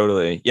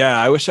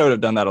 Yeah, I wish I would have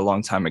done that a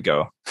long time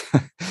ago.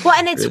 Well,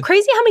 and it's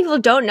crazy how many people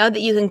don't know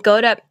that you can go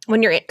to,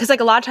 when you're in, because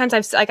like a lot of times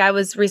I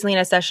was recently in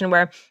a session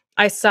where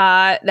I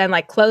saw them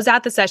like close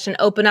out the session,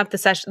 open up the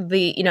session,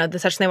 the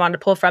session they wanted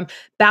to pull from,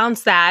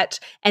 bounce that,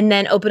 and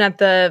then open up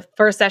the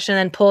first session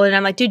and pull it. And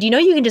I'm like, dude, you know,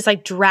 you can just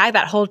like drag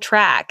that whole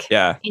track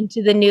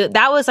into the new.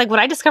 That was like when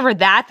I discovered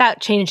that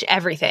changed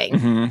everything.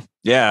 Mm-hmm.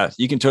 Yeah,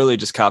 you can totally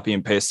just copy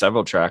and paste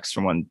several tracks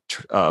from one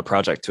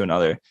project to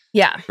another.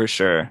 Yeah, for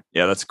sure.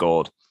 Yeah, that's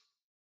gold.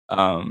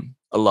 I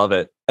love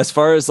it. As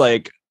far as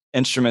like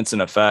instruments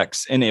and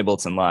effects in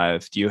Ableton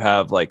Live, do you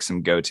have like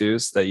some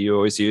go-tos that you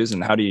always use,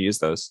 and how do you use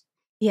those?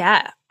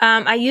 Yeah.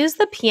 I use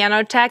the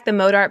piano tech, the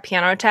Modart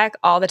piano tech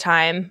all the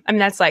time. I mean,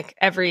 that's like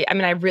I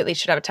really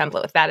should have a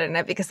template with that in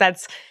it, because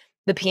that's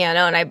the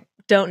piano, and I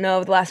don't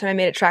know the last time I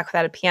made a track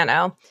without a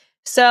piano.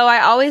 So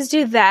I always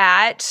do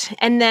that.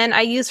 And then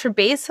I use for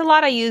bass a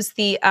lot, I use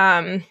the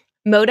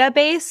Moda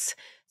bass.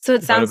 So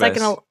it sounds like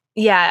an electric.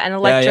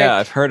 Yeah,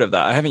 I've heard of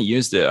that. I haven't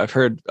used it. I've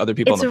heard other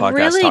people on the podcast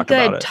really talk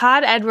good. about it.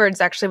 Todd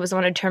Edwards actually was the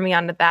one who turned me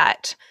on to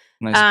that.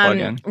 Nice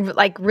plugin.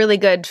 Like really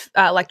good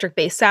electric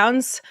bass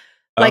sounds.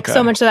 Like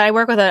so much that I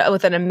work with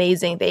an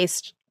amazing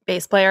bass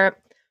player.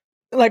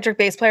 Electric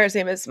bass player. His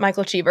name is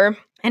Michael Cheever.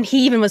 And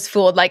he even was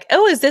fooled, like,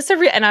 oh, is this a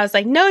real? And I was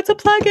like, no, it's a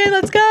plugin.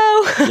 Let's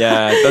go.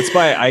 Yeah, that's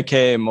by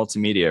IK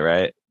Multimedia,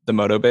 right? The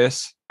Moto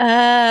bass.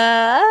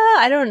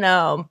 I don't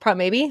know.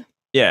 Maybe.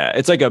 Yeah,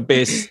 it's like a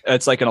bass.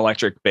 It's like an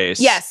electric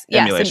bass.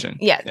 Emulation.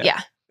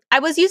 Yeah. I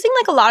was using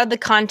like a lot of the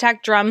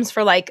contact drums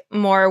for like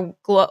more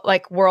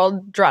like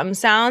world drum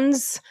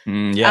sounds.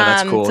 Yeah,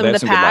 that's cool. They have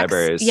some good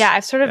libraries. Yeah,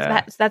 I've sort of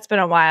that's been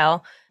a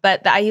while,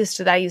 but I used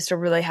to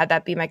really have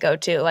that be my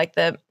go-to. Like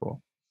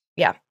cool.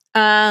 Yeah.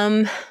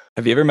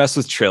 Have you ever messed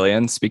with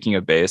Trillion? Speaking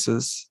of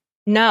basses,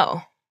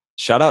 no.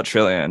 Shout out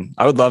Trillion.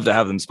 I would love to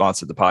have them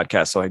sponsor the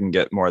podcast so I can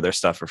get more of their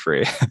stuff for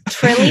free.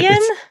 Trillion?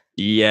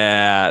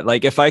 Yeah,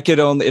 like if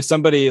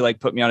somebody like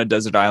put me on a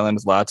desert island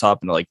with a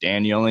laptop and they're like,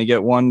 Dan, you only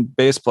get one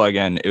bass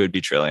plugin, it would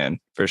be Trillion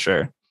for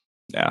sure.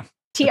 Yeah.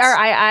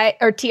 TRII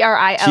or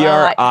TRILLIAN?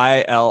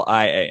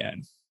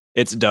 TRILIAN.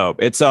 It's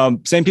dope. It's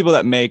same people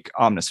that make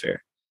Omnisphere.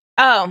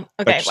 Oh,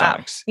 okay. Wow.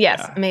 Yes,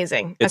 yeah.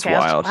 Amazing. It's okay,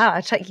 wild.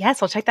 I'll check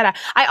that out.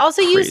 I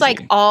also use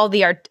like all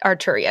the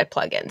Arturia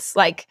plugins.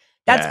 Like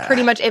that's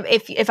pretty much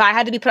if I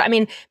had to be put, I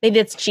mean, maybe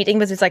it's cheating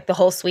because it's like the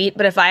whole suite,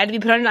 but if I had to be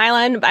put on an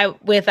island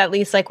with at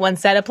least like one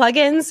set of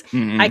plugins,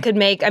 I could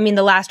make, I mean,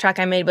 the last track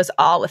I made was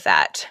all with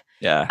that.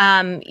 Yeah.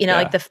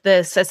 Like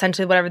this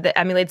essentially whatever that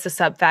emulates the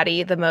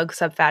Moog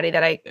sub fatty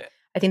that I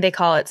think they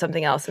call it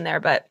something else in there,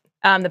 but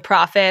the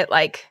Prophet,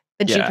 like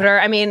the Jupiter,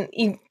 I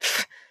mean,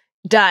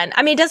 done.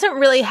 I mean, it doesn't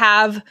really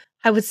have,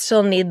 I would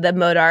still need the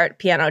Modart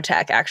piano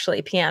tech,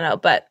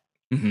 but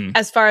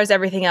as far as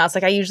everything else,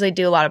 like I usually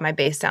do a lot of my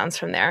bass sounds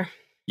from there.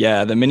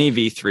 Yeah, the Mini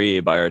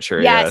V3 by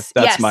Arturia.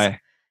 That's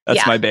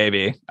my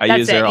baby. I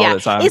use it all the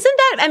time. Isn't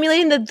that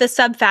emulating the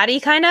sub fatty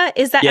kind of?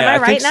 Is that, am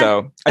I right now?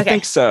 So. I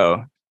think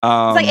so.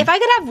 It's like if I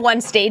could have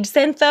one stage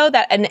synth though,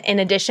 that in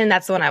addition,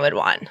 that's the one I would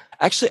want.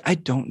 Actually, I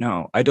don't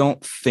know. I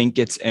don't think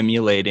it's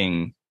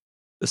emulating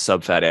the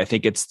sub fatty. I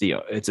think it's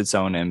its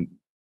own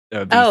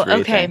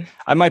V3 thing.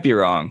 I might be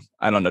wrong.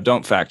 I don't know.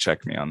 Don't fact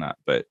check me on that.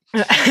 But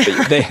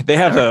they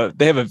have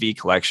a V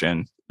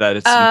collection that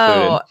it's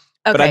included.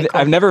 Okay, but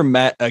I've never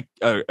met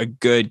a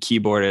good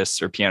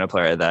keyboardist or piano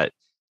player that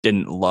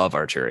didn't love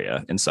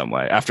Arturia in some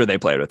way after they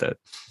played with it.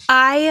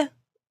 I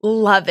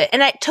love it.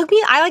 And it took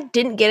me, I like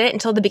didn't get it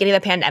until the beginning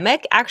of the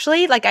pandemic,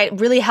 actually. Like I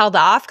really held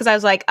off because I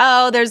was like,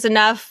 oh, there's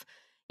enough,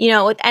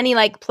 with any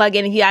like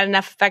plugin, if you add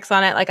enough effects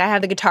on it, like I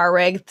have the guitar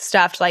rig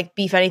stuff to like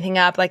beef anything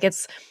up. Like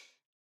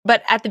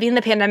but at the beginning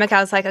of the pandemic,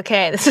 I was like,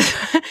 okay, this is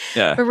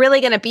we're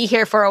really gonna be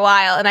here for a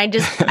while. And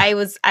I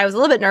was a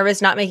little bit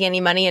nervous not making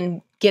any money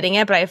and getting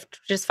it, but I've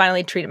just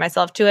finally treated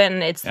myself to it,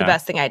 and it's the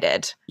best thing I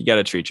did. You got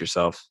to treat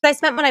yourself. I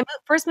spent when I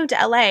first moved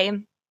to LA.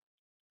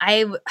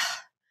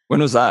 When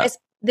was that?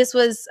 This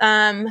was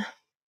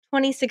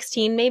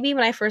 2016, maybe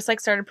when I first like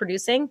started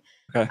producing.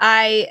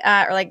 Okay.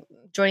 Or like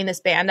joining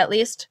this band at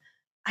least.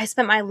 I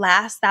spent my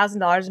last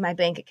 $1,000 in my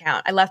bank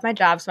account. I left my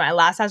job, so my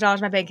last $1,000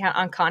 in my bank account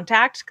on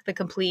Contact,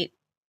 the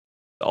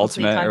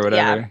ultimate or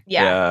whatever.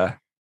 Yeah.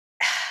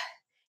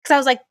 Because I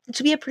was like,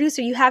 to be a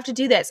producer, you have to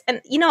do this.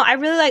 And I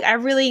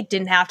really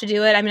didn't have to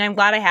do it. I mean, I'm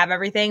glad I have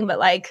everything, but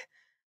like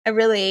I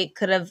really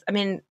could have. I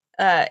mean,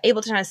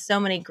 Ableton has so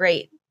many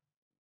great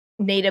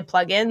native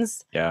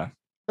plugins. Yeah.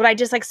 But I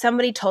just like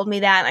somebody told me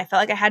that and I felt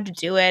like I had to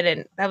do it,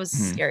 and that was a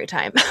scary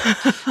time.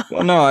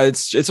 Well, no,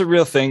 it's a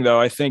real thing though.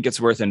 I think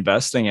it's worth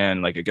investing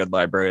in like a good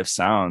library of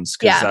sounds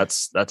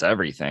because that's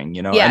everything,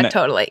 Yeah, and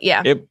totally.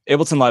 Yeah.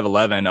 Ableton Live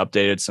 11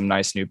 updated some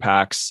nice new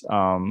packs,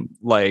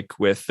 like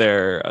with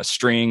their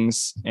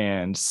strings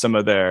and some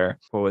of their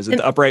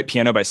the upright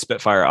piano by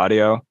Spitfire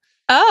Audio.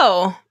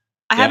 Oh,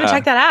 I haven't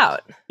checked that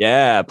out.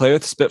 Yeah, play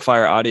with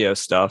Spitfire Audio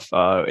stuff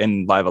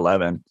in Live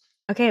 11.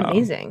 Okay,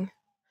 amazing.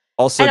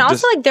 Also, like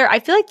I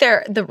feel like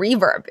the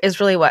reverb is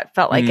really what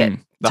felt like it.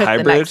 The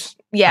hybrid.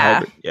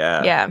 Yeah.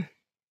 Yeah,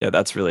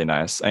 that's really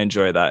nice. I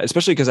enjoy that,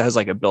 especially because it has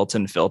like a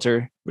built-in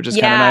filter, which is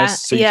kind of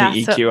nice. So you can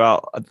EQ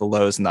out the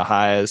lows and the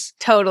highs.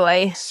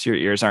 Totally. So your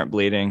ears aren't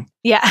bleeding.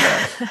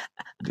 Yeah.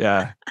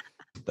 Yeah.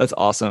 That's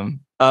awesome.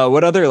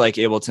 What other like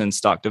Ableton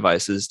stock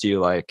devices do you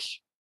like?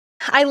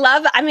 I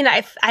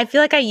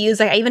feel like I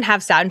even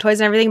have sound toys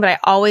and everything, but I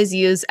always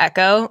use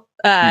Echo.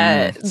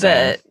 I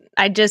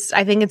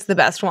think it's the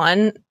best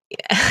one.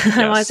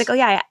 I'm always like, oh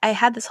yeah, I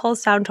had this whole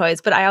sound toys,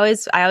 but I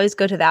always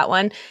go to that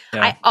one.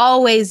 Yeah. I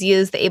always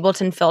use the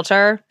Ableton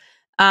filter.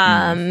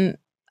 I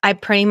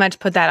pretty much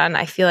put that on,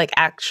 I feel like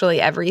actually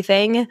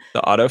everything.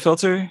 The auto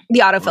filter?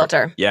 The auto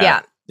filter.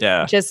 Yeah.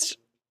 Just,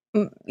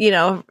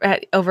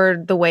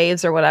 over the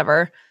waves or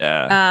whatever.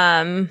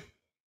 Yeah.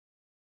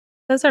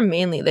 Those are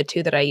mainly the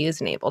two that I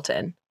use in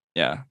Ableton.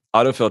 Yeah.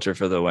 Auto filter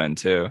for the win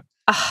too.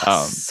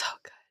 Oh, so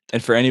good.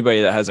 And for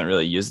anybody that hasn't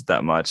really used it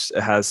that much,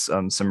 it has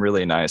some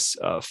really nice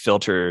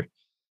filter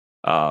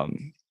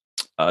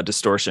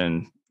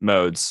distortion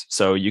modes.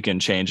 So you can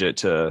change it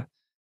to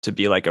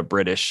be like a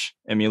British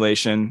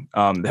emulation.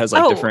 It has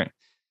like different.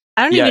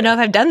 I don't even know if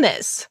I've done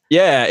this.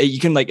 Yeah, you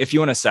can, like, if you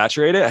want to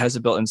saturate it, it has a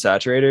built-in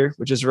saturator,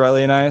 which is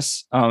really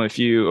nice. If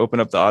you open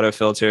up the auto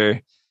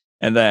filter,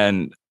 and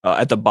then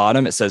at the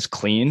bottom it says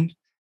clean,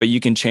 but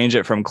you can change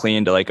it from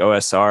clean to like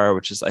OSR,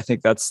 which is, I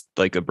think that's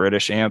like a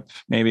British amp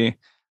maybe,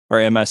 or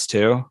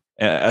MS2,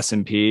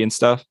 S&P and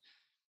stuff.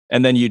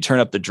 And then you turn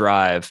up the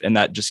drive, and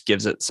that just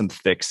gives it some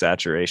thick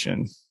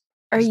saturation.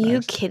 Are you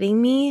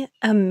kidding me?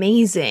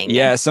 Amazing.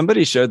 Yeah,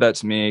 somebody showed that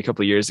to me a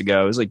couple of years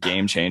ago. It was a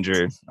game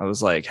changer. I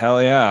was like,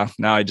 hell yeah.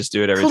 Now I just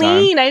do it every time.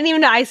 Clean. I didn't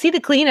even know. I see the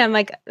clean. I'm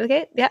like,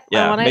 okay, yeah.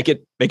 Yeah, make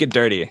it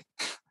dirty.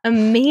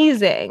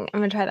 Amazing.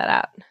 I'm gonna try that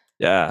out.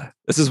 Yeah.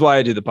 This is why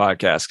I do the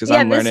podcast, because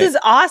I'm learning. This is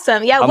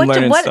awesome. Yeah. What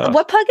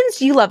plugins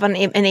do you love on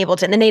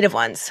Ableton, the native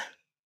ones?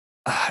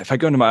 If I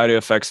go into my audio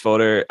effects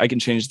folder, I can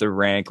change the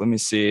rank. Let me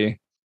see.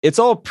 It's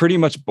all pretty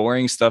much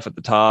boring stuff at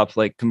the top,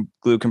 like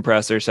glue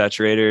compressor,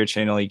 saturator,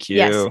 channel EQ.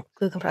 Yes,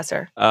 glue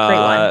compressor. Great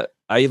one.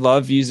 I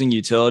love using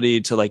utility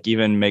to like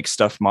even make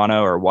stuff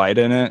mono or wide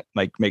in it,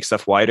 like make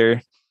stuff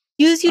wider.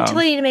 Use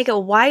utility to make it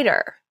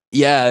wider.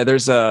 Yeah,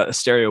 there's a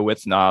stereo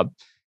width knob.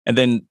 And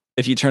then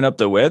if you turn up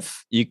the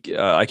width,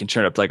 I can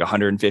turn up to like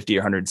 150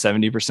 or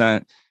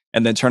 170%,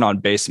 and then turn on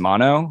bass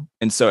mono.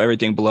 And so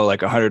everything below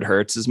like 100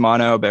 hertz is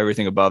mono, but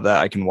everything above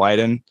that I can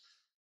widen,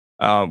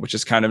 which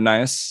is kind of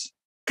nice.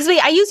 Because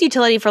I use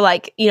utility for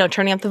like,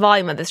 turning up the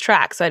volume of this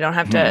track, so I don't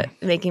have to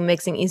making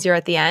mixing easier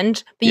at the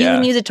end. But you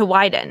can use it to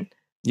widen.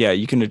 Yeah,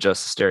 you can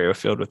adjust the stereo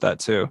field with that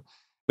too.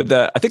 But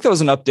I think that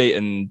was an update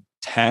in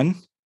 10.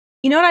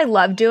 You know what I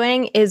love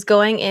doing is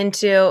going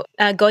into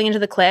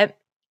the clip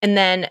and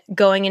then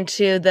going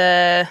into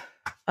the.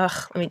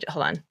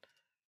 Hold on.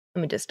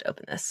 Let me just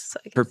open this. So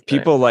for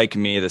people like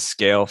me, the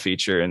scale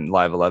feature in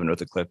Live 11 with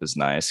the clip is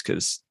nice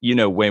because you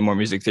know way more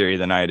music theory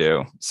than I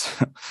do.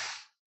 So.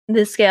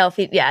 The scale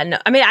feed, yeah, no.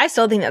 I mean, I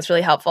still think that's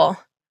really helpful.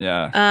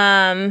 Yeah.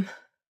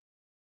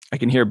 I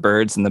can hear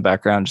birds in the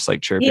background just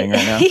like chirping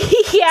right now.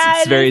 Yeah,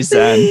 it's very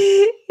zen.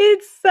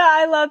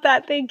 I love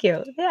that. Thank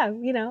you. Yeah,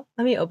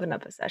 let me open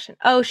up a session.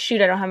 Oh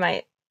shoot, I don't have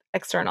my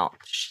external.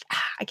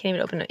 I can't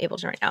even open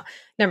Ableton right now.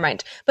 Never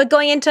mind. But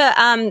going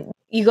into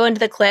you go into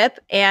the clip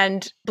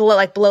and below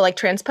like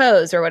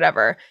transpose or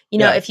whatever.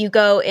 If you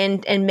go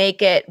in and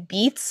make it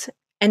beats,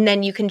 and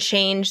then you can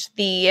change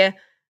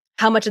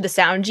how much of the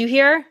sound you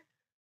hear.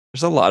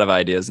 There's a lot of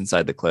ideas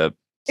inside the clip.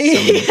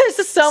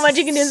 There's so much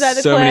you can do inside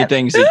the clip. So many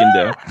things you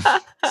can do.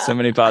 So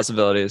many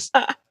possibilities.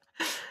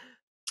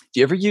 Do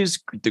you ever use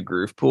the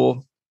Groove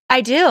Pool? I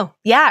do.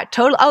 Yeah,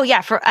 totally. Oh,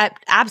 yeah,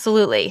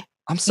 absolutely.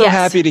 I'm so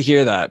happy to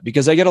hear that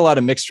because I get a lot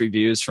of mixed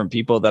reviews from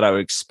people that I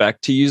would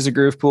expect to use the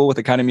Groove Pool with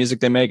the kind of music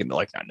they make, and they're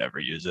like, I never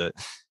use it.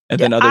 And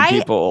then other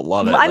people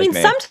love it. I mean,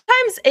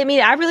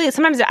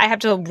 sometimes I have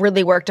to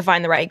really work to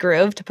find the right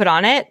groove to put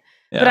on it.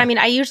 Yeah. But I mean,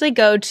 I usually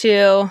go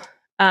to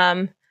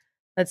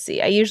let's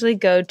see. I usually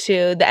go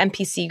to the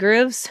MPC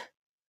grooves.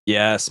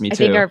 Yes, me too. I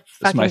think are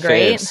fucking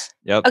great. Faves.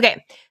 Yep.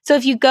 Okay, so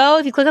if you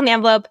click on the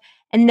envelope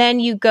and then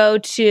you go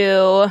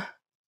to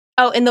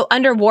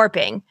under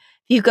warping,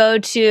 you go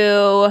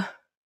to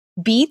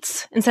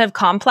beats instead of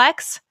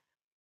complex.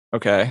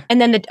 Okay. And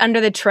then under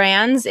the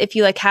trans, if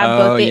you have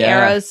both the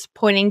arrows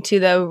pointing to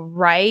the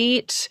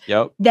right,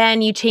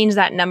 then you change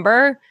that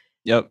number.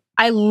 Yep.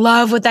 I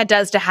love what that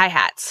does to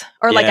hi-hats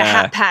or a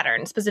hat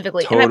pattern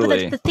specifically.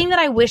 Totally. And the thing that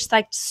I wish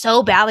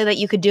so badly that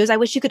you could do is I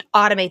wish you could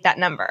automate that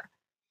number.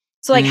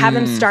 So have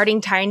them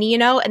starting tiny,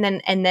 and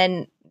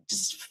then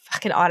just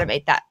fucking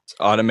automate that.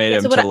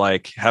 Automate them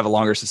to have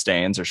longer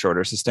sustains or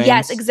shorter sustains.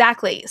 Yes,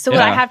 exactly. So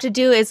what I have to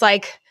do is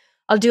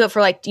I'll do it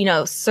for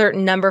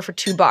certain number for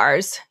 2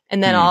 bars,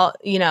 and then I'll,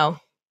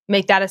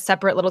 make that a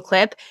separate little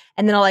clip,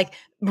 and then I'll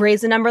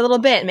raise the number a little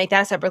bit and make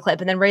that a separate clip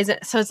and then raise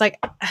it. So it's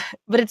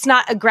but it's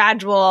not a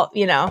gradual,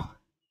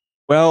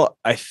 Well,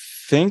 I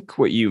think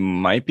what you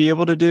might be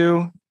able to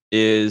do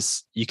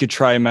is you could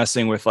try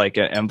messing with an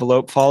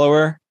envelope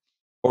follower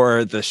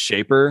or the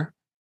shaper,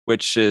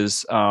 which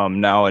is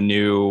now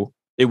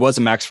it was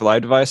a Max for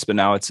Live device, but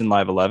now it's in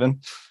Live 11.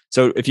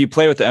 So if you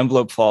play with the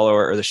envelope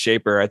follower or the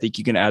shaper, I think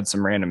you can add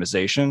some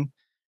randomization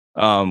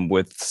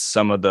with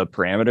some of the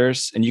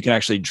parameters, and you can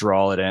actually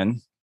draw it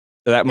in.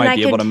 So that might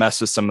be able to mess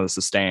with some of the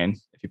sustain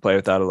if you play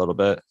with that a little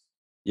bit.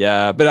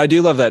 Yeah, but I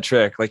do love that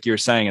trick, like you were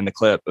saying in the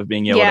clip, of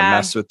being able to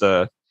mess with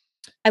the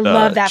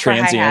love that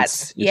transients. For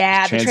hi-hats.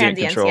 Yeah, the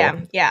transients.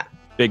 Control. Yeah.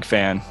 Big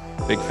fan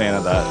of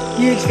that.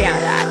 Huge fan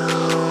of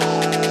that.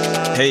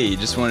 Hey,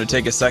 just wanted to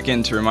take a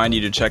second to remind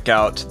you to check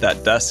out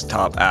that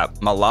desktop app,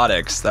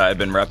 Melodics, that I've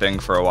been repping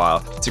for a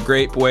while. It's a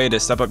great way to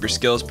step up your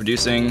skills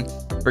producing.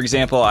 For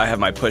example, I have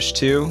my Push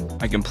 2.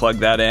 I can plug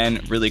that in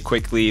really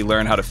quickly,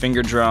 learn how to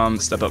finger drum,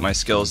 step up my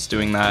skills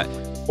doing that,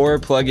 or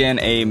plug in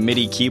a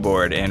MIDI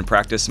keyboard and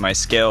practice my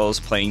scales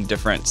playing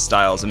different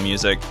styles of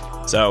music.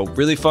 So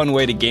really fun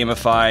way to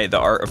gamify the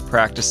art of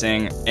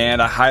practicing,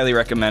 and I highly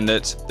recommend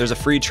it. There's a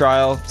free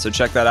trial, so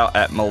check that out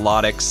at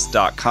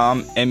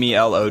melodics.com,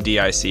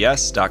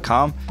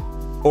 melodics.com.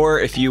 Or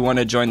if you want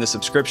to join the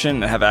subscription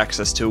and have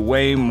access to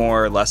way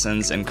more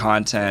lessons and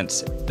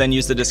content, then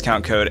use the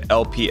discount code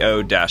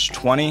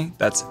LPO-20.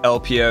 That's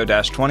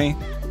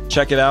LPO-20.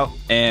 Check it out,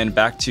 and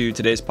back to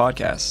today's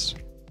podcast.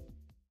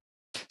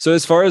 So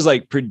as far as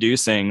like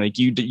producing, like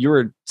you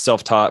were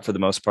self-taught for the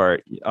most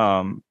part.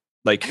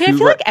 Like I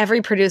feel like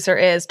every producer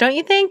is, don't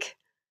you think?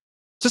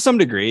 To some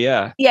degree,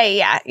 yeah.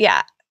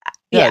 Yeah,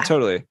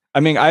 totally. I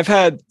mean, I've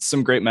had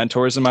some great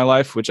mentors in my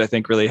life, which I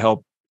think really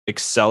help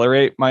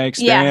accelerate my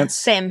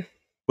experience. Yeah, same.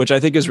 Which I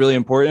think is really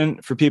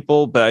important for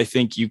people, but I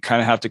think you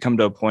kind of have to come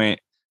to a point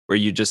where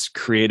you just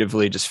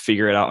creatively just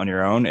figure it out on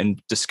your own and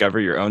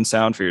discover your own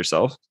sound for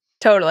yourself.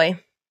 Totally.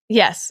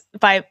 Yes.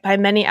 By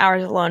many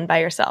hours alone by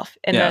yourself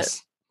in a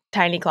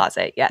tiny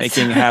closet. Yes.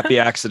 Making happy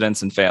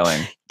accidents and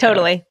failing.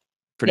 Totally. Yeah,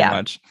 pretty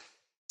much.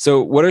 So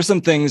what are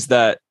some things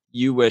that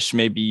you wish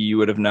maybe you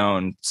would have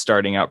known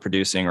starting out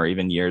producing or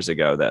even years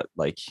ago that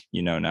like,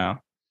 you know,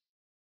 now?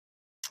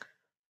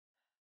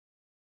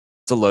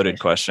 It's a loaded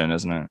question,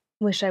 isn't it?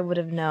 Wish I would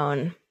have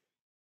known.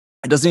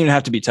 It doesn't even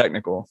have to be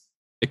technical.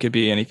 It could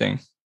be anything.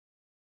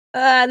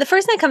 The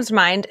first thing that comes to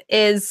mind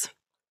is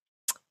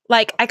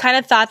like, I kind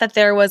of thought that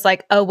there was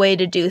like a way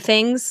to do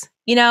things,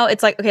 you know,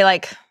 it's like, okay,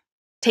 like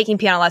taking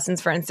piano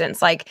lessons, for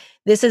instance, like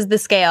this is the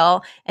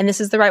scale and this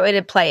is the right way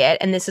to play it.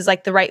 And this is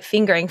like the right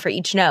fingering for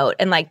each note.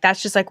 And like,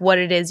 that's just like what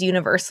it is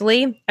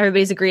universally.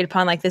 Everybody's agreed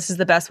upon, like, this is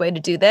the best way to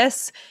do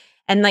this.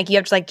 And like, you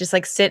have to like, just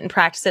like sit and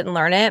practice it and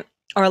learn it.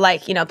 Or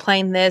like, you know,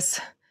 playing this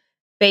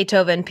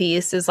Beethoven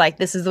piece is like,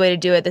 this is the way to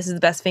do it. This is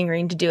the best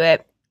fingering to do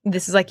it.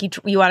 This is like,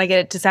 you want to get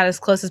it to sound as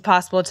close as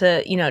possible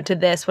to, you know, to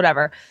this,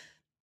 whatever.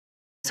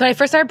 So when I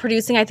first started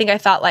producing, I think I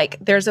thought like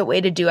there's a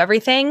way to do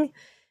everything.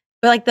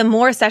 But like the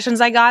more sessions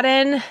I got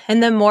in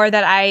and the more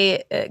that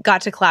I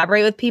got to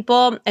collaborate with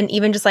people and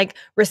even just like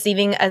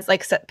receiving as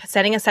like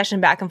setting a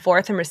session back and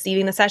forth and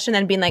receiving the session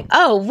and being like,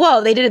 oh,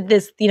 whoa, they did it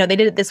this, you know, they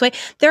did it this way.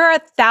 There are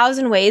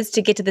 1,000 ways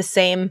to get to the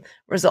same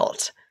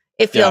result.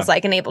 It feels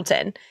like in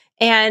Ableton.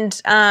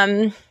 And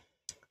I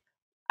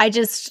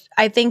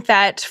think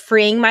that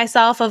freeing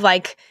myself of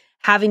like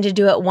having to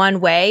do it one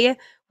way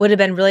would have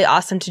been really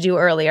awesome to do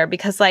earlier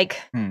because like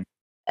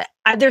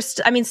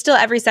still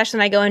every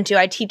session I go into,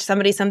 I teach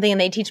somebody something and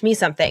they teach me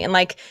something. And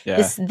like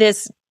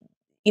this,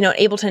 you know,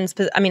 Ableton's,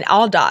 I mean,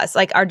 all DAWs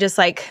like are just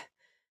like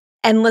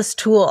endless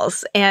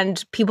tools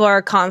and people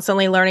are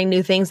constantly learning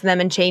new things in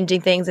them and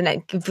changing things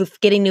and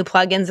getting new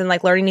plugins and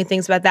like learning new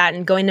things about that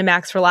and going to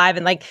Max for Live.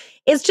 And like,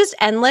 it's just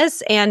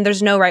endless and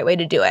there's no right way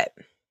to do it.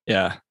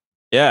 Yeah.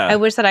 Yeah. I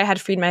wish that I had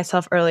freed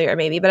myself earlier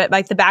maybe, but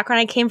like the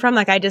background I came from,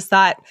 like, I just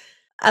thought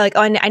like,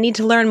 oh, I need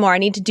to learn more. I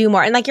need to do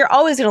more. And like, you're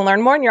always going to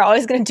learn more and you're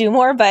always going to do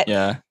more, but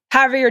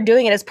however you're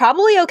doing it is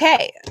probably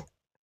okay.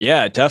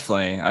 Yeah,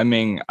 definitely. I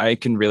mean, I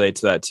can relate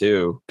to that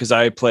too, because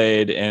I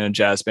played in a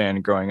jazz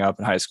band growing up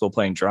in high school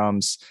playing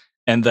drums.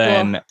 And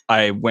then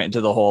I went into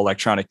the whole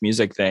electronic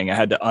music thing. I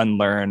had to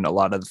unlearn a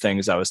lot of the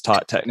things I was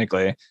taught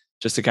technically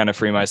just to kind of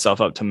free myself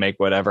up to make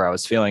whatever I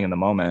was feeling in the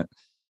moment.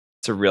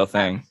 It's a real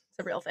thing. It's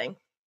a real thing.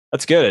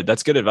 That's good.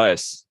 That's good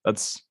advice.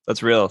 That's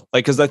real.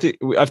 Like, because I think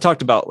I've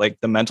talked about like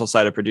the mental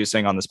side of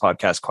producing on this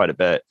podcast quite a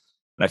bit.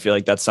 And I feel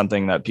like that's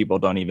something that people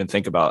don't even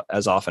think about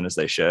as often as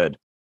they should.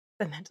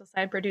 The mental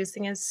side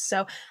producing is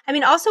so, I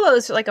mean, also it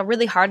was like a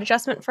really hard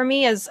adjustment for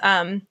me is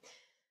I'm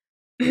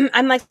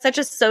like such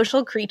a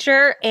social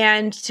creature,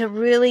 and to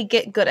really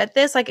get good at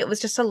this, like it was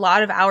just a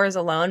lot of hours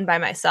alone by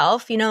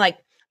myself, you know, like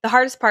the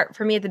hardest part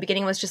for me at the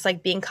beginning was just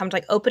like being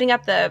comfortable, like opening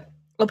up the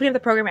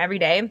program every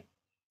day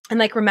and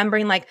like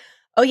remembering like,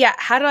 oh yeah,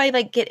 how do I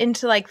like get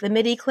into like the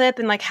MIDI clip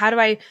and like how do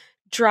I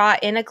draw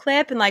in a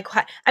clip and like,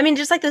 I mean,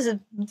 just like this,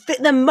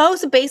 the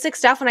most basic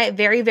stuff when I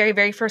very, very,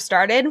 very first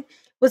started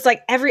was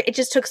like it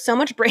just took so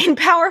much brain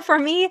power for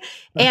me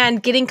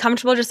and getting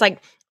comfortable just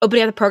like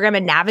opening up the program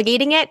and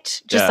navigating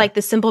it, just like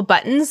the simple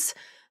buttons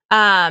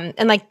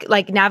and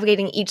like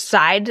navigating each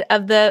side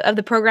of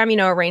the program, you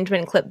know,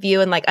 arrangement and clip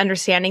view and like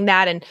understanding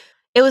that. And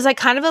it was like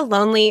kind of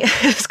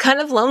it was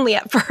kind of lonely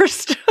at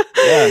first.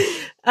 Yeah.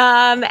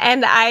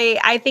 And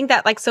I think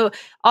that like, so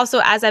also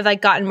as I've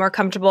like gotten more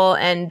comfortable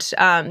and,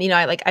 you know,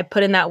 I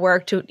put in that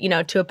work to, you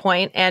know, to a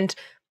point. And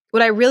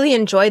what I really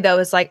enjoy though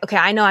is like, okay,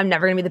 I know I'm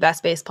never gonna be the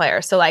best bass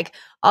player. So like,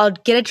 I'll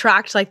get a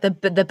track to like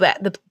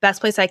the best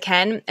place I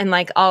can. And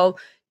like, I'll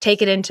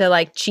take it into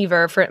like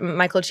Cheever for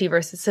Michael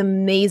Cheever's this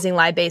amazing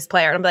live bass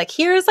player. And I'm like,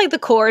 here's like the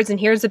chords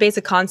and here's the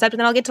basic concept. And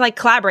then I'll get to like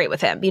collaborate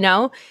with him, you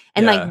know?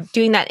 And like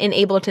doing that in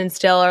Ableton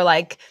still, or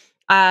like,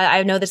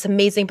 I know this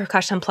amazing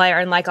percussion player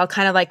and like I'll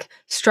kind of like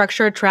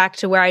structure a track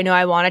to where I know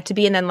I want it to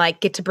be and then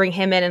like get to bring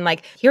him in and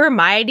like, here are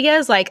my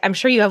ideas. Like I'm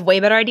sure you have way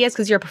better ideas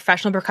because you're a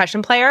professional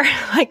percussion player.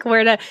 Like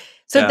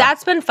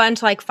that's been fun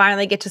to like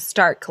finally get to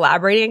start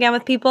collaborating again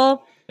with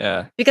people.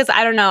 Yeah. Because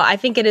I don't know, I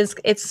think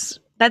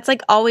that's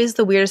like always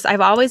the weirdest. I've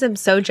always am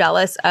so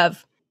jealous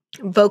of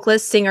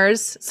vocalists,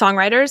 singers,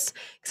 songwriters,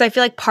 because I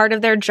feel like part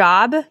of their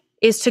job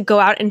is to go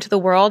out into the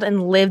world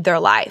and live their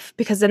life,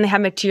 because then they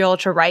have material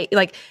to write.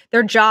 Like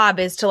their job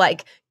is to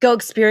like go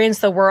experience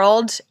the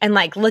world and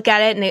like look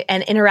at it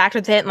and interact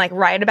with it and like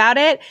write about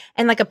it.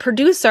 And like a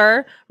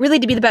producer, really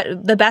to be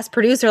the best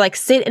producer, like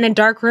sit in a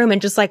dark room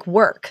and just like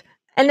work.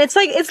 And it's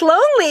like, it's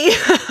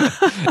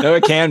lonely. No,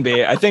 it can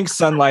be. I think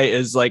sunlight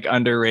is like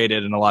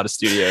underrated in a lot of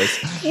studios.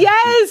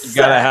 Yes. You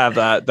gotta have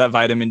that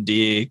vitamin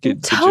D.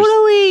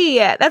 Totally.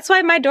 That's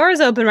why my door is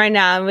open right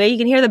now. Where you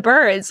can hear the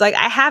birds. Like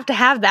I have to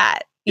have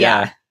that.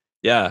 Yeah.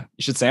 Yeah.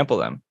 You should sample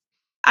them.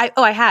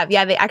 I have.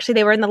 Yeah.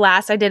 They were in the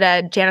last, I did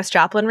a Janis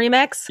Joplin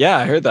remix. Yeah,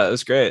 I heard that. It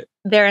was great.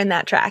 They're in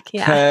that track.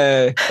 Yeah.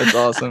 Hey, that's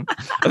awesome.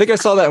 I think I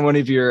saw that in one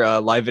of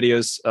your live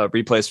videos,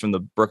 replays from the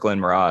Brooklyn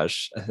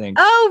Mirage, I think.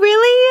 Oh,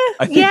 really?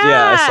 I think,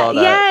 yeah, I saw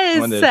that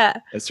in one of the Yes.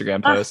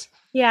 Instagram posts.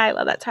 Yeah, I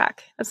love that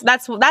track.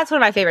 That's one of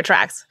my favorite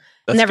tracks.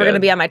 That's Never going to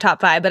good. be on my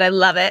top 5, but I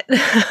love it.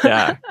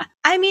 Yeah.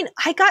 I mean,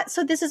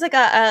 so this is like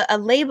a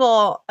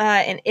label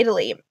in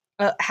Italy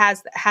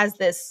has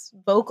this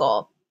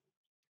vocal,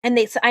 and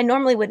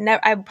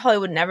I probably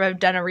would never have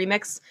done a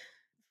remix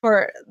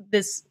for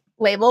this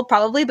label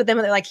probably, but then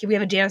when they're like, we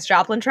have a Janis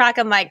Joplin track,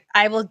 I'm like,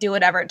 I will do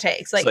whatever it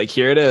takes. Like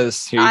here it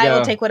is. Here you I go.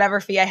 will take whatever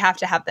fee. I have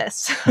to have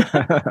this.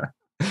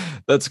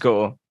 That's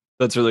cool.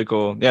 That's really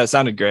cool. Yeah, it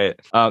sounded great.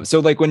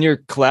 So like when you're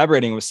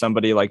collaborating with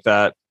somebody like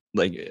that,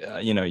 like,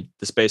 the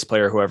bass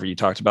player, whoever you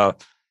talked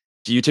about,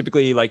 do you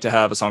typically like to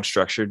have a song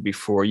structured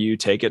before you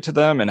take it to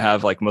them and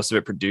have like most of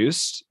it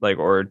produced? Like,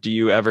 or do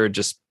you ever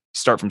just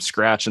start from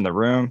scratch in the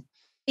room?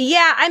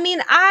 Yeah, I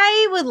mean,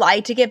 I would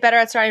like to get better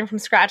at starting from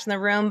scratch in the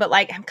room, but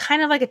like I'm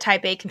kind of like a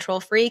type A control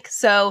freak.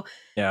 So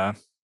yeah,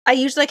 I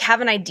usually like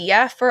have an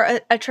idea for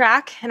a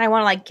track and I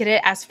want to like get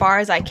it as far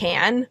as I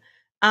can.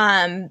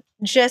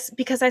 Just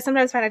because I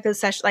sometimes find like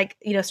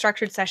those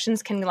structured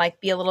sessions can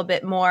like be a little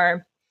bit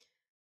more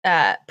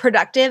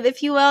productive,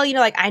 if you will.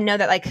 Like I know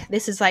that like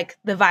this is like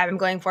the vibe I'm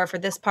going for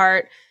this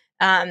part.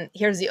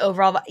 Here's the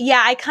overall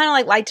yeah, I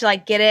kind of like to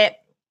like get it,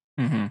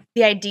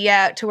 the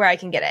idea to where I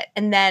can get it,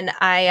 and then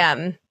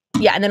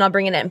and then I'll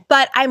bring it in.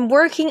 But I'm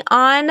working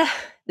on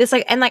this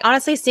and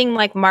honestly seeing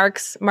like how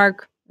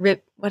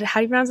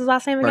do you pronounce his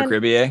last name again? Marc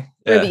Ribier.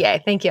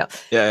 Ribier, thank you.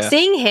 Yeah.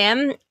 Seeing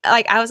him,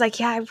 like I was like,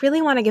 yeah, I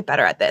really want to get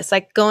better at this.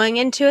 Like going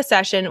into a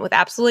session with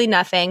absolutely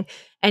nothing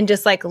and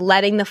just like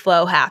letting the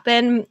flow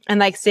happen and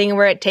like seeing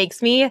where it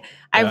takes me.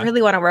 I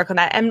really want to work on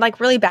that. I'm like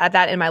really bad at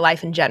that in my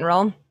life in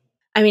general.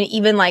 I mean,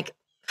 even like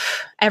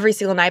every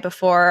single night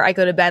before I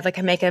go to bed, like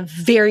I make a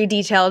very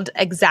detailed,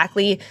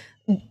 exactly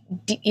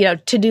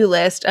to-do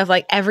list of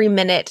like every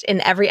minute and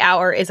every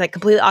hour is like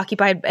completely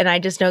occupied, and I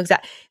just know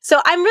exactly.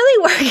 So I'm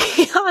really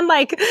working on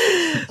like,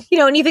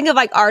 when you think of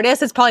like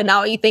artists, it's probably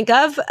not what you think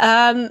of.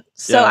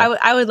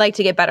 I would like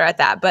to get better at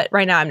that, but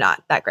right now I'm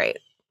not that great.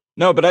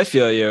 No, but I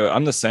feel you.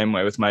 I'm the same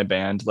way with my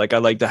band. Like I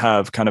like to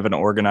have kind of an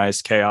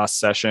organized chaos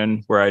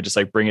session where I just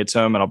like bring it to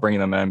them and I'll bring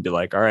them in and be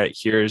like, all right,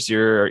 here's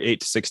your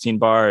 8 to 16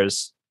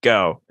 bars,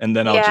 go. And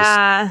then I'll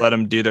just let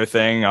them do their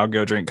thing. I'll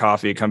go drink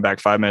coffee, come back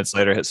 5 minutes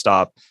later, hit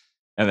stop,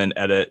 and then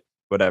edit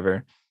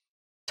whatever.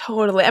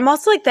 Totally. I'm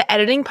also like the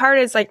editing part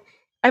is like,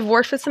 I've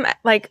worked with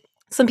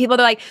some people,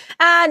 they're like,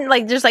 and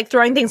like just like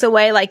throwing things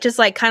away, like just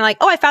like kind of like,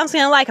 oh, I found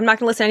something I like, I'm not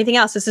gonna listen to anything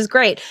else, this is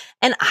great.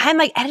 And I'm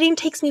like, editing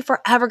takes me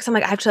forever because I'm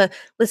like, I have to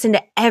listen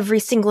to every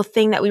single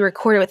thing that we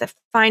recorded with a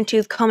fine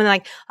tooth comb, and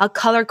like I'll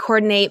color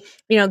coordinate,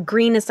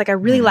 green is like I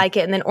really like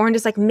it, and then orange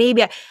is like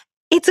maybe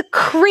it's a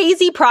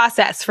crazy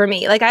process for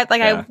me.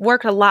 I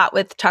worked a lot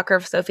with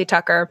Sophie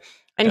Tucker.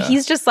 And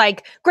he's just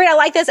like, great, I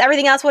like this,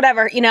 everything else,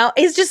 whatever,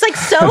 He's just like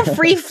so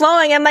free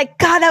flowing. I'm like,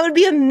 God, that would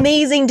be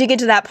amazing to get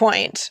to that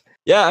point.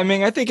 Yeah, I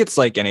mean, I think it's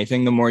like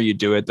anything. The more you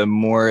do it, the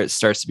more it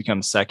starts to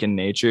become second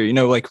nature.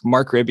 Like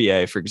Marc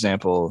Ribier, for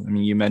example. I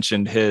mean, you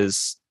mentioned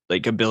his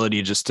like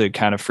ability just to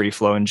kind of free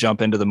flow and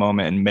jump into the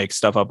moment and make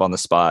stuff up on the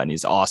spot. And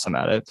he's awesome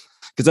at it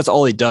because that's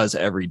all he does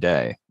every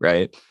day,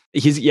 right?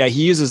 He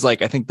uses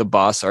like, I think the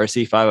Boss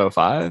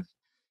RC505.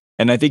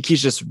 And I think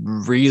he's just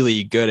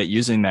really good at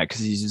using that because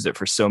he's used it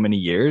for so many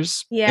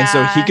years. Yeah. And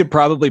so he could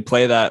probably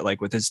play that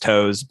like with his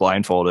toes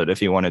blindfolded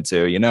if he wanted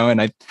to,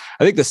 And I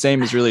think the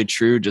same is really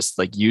true, just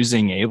like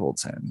using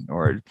Ableton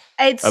or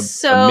a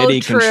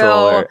MIDI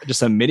controller,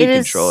 just a MIDI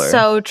controller. Is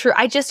so true.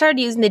 I just started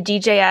using the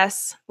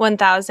DJS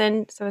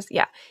 1000. So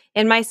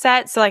in my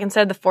set. So like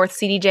instead of the fourth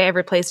CDJ, I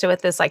replaced it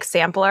with this like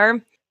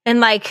sampler. And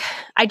like,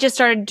 I just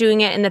started doing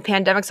it in the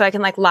pandemic so I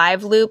can like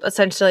live loop,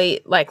 essentially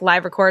like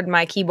live record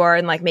my keyboard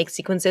and like make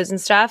sequences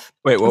and stuff.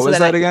 Wait, what was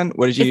that again?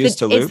 What did you use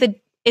to loop?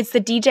 It's the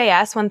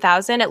DJS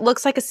 1000. It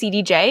looks like a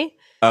CDJ.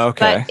 Oh,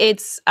 okay. But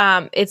it's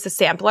a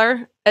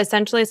sampler,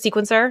 essentially a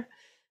sequencer.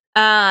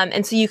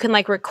 And so you can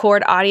like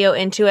record audio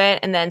into it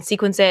and then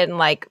sequence it and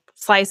like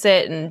slice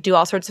it and do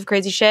all sorts of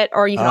crazy shit.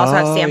 Or you can also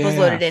have samples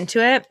loaded into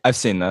it. I've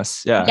seen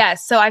this. Yeah. Yeah.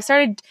 So I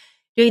started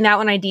doing that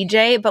when I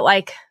DJ, but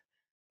like,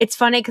 it's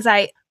funny because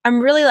I'm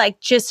really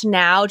like just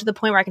now to the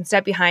point where I can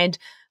step behind,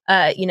 4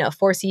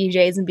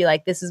 CDJs and be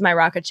like, this is my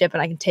rocket ship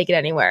and I can take it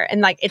anywhere.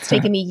 And like, it's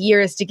taken me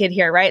years to get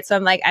here. Right. So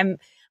I'm like,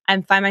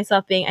 I find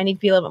myself I need to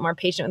be a little bit more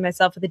patient with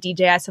myself with the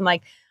DJS. I'm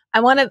like,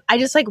 I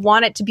just like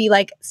want it to be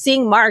like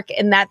seeing Mark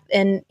and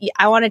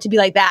I want it to be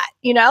like that,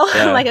 you know?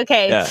 Yeah. Like,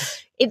 okay,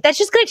 that's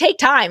just going to take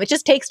time. It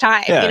just takes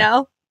time, you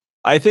know?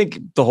 I think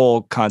the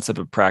whole concept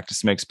of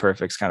practice makes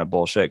perfect is kind of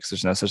bullshit because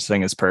there's no such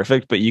thing as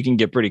perfect, but you can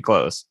get pretty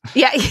close.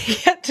 Yeah,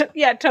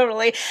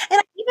 totally. And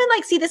I even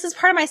like, see, this is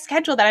part of my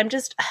schedule that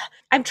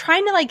I'm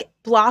trying to like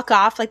block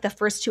off like the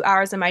first 2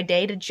 hours of my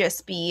day to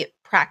just be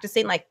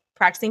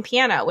practicing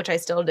piano, which I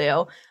still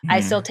do.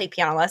 I still take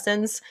piano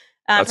lessons,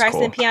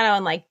 practicing piano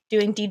and like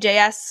doing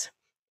DJS,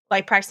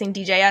 like practicing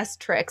DJS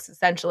tricks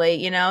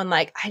essentially, you know, and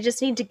like I just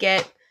need to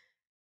get.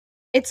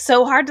 It's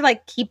so hard to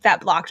like keep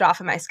that blocked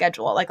off in my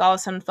schedule. Like all of a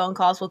sudden phone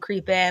calls will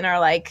creep in or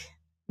like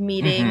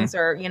meetings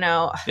or, you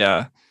know.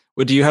 Yeah.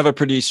 Well, do you have a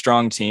pretty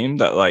strong team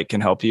that like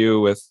can help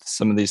you with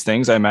some of these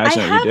things? I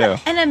imagine that you do.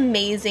 An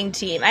amazing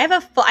team. I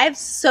have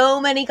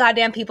so many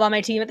goddamn people on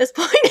my team at this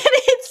point, and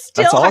it's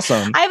still That's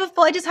awesome.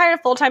 I just hired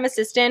a full-time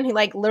assistant who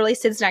like literally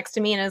sits next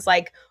to me and is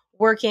like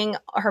working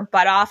her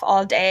butt off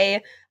all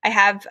day. I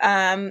have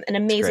an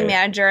amazing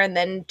manager and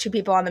then 2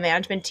 people on the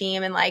management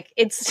team, and like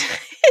it's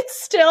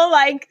still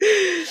like,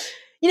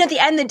 you know, at the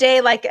end of the day,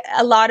 like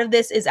a lot of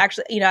this is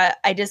actually, you know,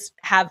 I just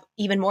have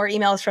even more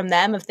emails from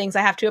them of things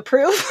I have to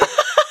approve.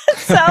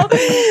 So,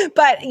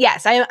 but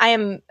yes, I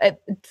am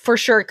for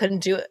sure couldn't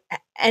do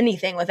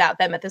anything without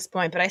them at this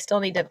point, but I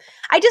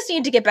just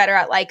need to get better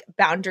at like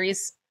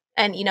boundaries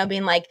and, you know,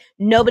 being like,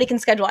 nobody can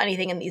schedule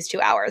anything in these 2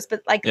 hours,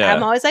 but like,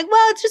 I'm always like,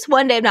 well, it's just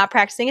one day of not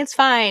practicing. It's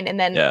fine. And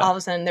then all of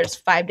a sudden there's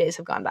 5 days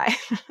have gone by.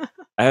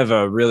 I have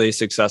a really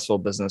successful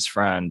business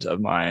friend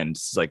of mine.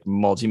 He's like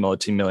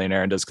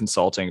multi-millionaire and does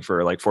consulting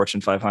for like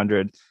Fortune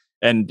 500.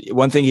 And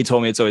one thing he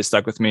told me, it's always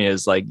stuck with me,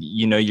 is like,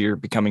 you know, you're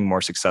becoming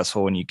more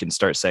successful when you can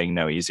start saying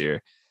no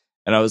easier.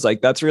 And I was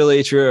like, that's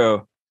really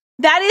true.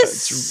 That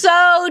is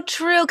so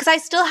true. Cause I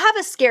still have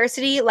a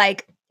scarcity.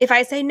 Like if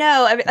I say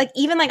no, like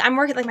even like I'm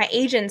working, like my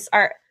agents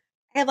I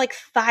have like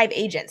 5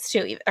 agents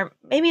too, or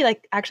maybe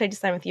like actually I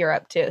just signed with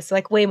Europe too. So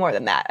like way more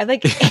than that. I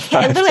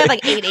literally have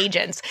like 8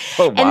 agents.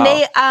 Oh, wow. And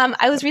they,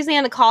 I was recently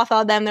on a call with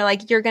all of them. They're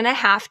like, you're going to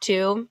have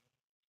to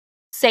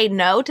say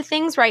no to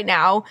things right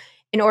now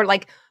in order,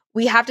 like,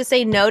 we have to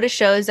say no to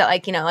shows that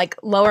like, you know, like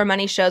lower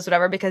money shows,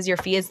 whatever, because your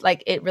fee is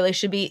like, it really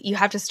should be, you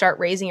have to start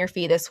raising your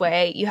fee this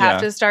way. You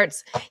have to start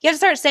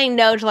saying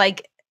no to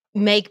like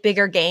make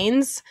bigger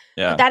gains.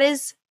 Yeah. That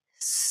is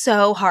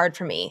so hard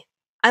for me.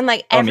 I'm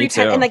like every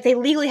time, and like they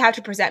legally have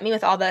to present me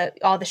with all the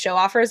show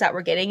offers that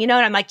we're getting, you know,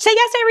 and I'm like, say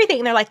yes to everything.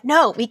 And they're like,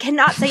 no, we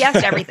cannot say yes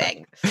to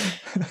everything.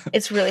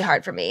 It's really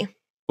hard for me.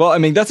 Well, I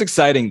mean, that's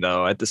exciting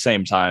though, at the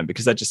same time,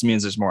 because that just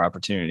means there's more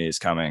opportunities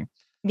coming.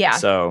 Yeah.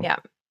 So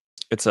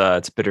it's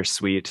a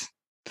bittersweet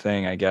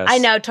thing, I guess. I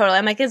know, totally.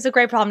 I'm like, it's a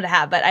great problem to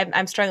have, but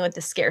I'm struggling with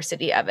the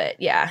scarcity of it.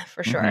 Yeah,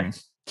 for sure.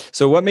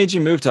 So what made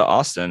you move to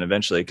Austin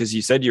eventually? Because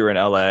you said you were in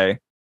LA.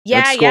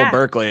 Went to school at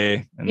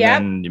Berkeley, and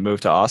then you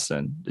moved to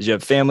Austin. Did you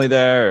have family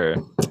there? Or?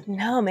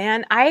 No,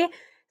 man.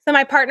 So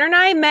my partner and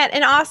I met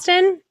in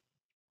Austin.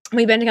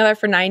 We've been together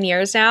for 9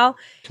 years now.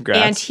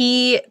 Congrats.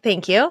 And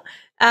thank you.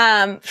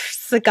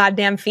 It's a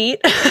goddamn feat.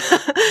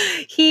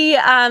 He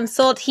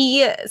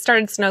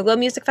started Snow Globe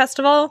Music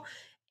Festival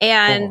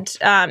and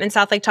in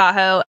South Lake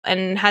Tahoe,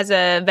 and has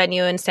a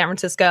venue in San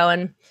Francisco,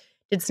 and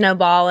did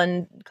Snowball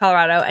in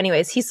Colorado.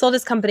 Anyways, he sold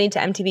his company to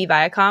MTV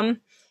Viacom.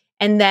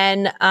 And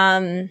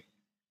then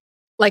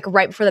like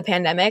right before the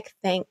pandemic,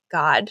 thank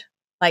God.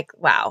 Like,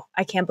 wow,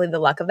 I can't believe the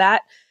luck of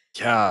that.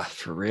 Yeah,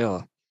 for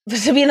real.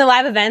 To be in the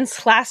live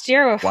events last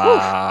year.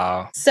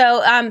 Wow. Whew.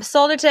 So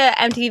sold it to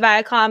MTV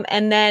Viacom,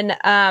 and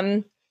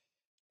then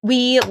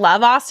we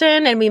love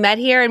Austin, and we met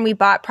here, and we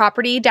bought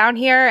property down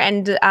here,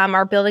 and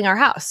are building our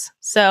house.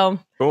 So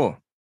cool.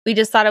 We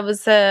just thought it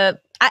was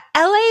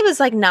LA was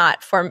like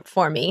not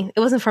for me. It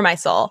wasn't for my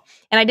soul.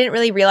 And I didn't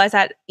really realize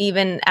that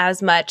even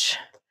as much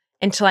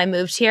until I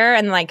moved here.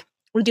 And like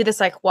we do this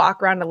like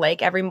walk around a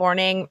lake every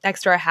morning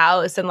next to our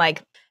house, and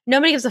like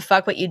nobody gives a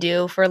fuck what you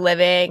do for a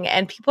living,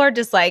 and people are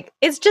just like,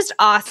 it's just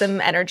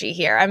awesome energy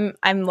here.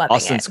 I'm loving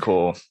Austin's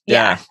cool.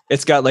 Yeah.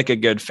 It's got like a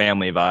good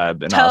family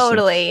vibe in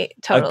Austin.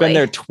 I've been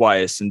there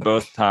twice, and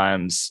both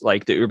times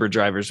like the Uber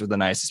drivers were the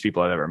nicest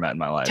people I've ever met in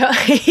my life.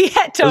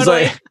 Yeah,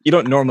 totally. Like, you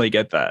don't normally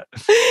get that.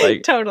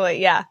 Like,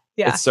 totally. Yeah.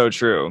 Yeah. It's so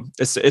true.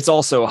 It's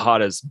also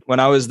hot as when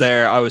I was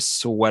there, I was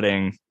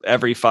sweating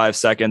every 5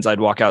 seconds.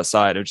 I'd walk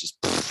outside, it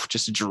was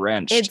just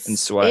drenched in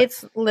sweat.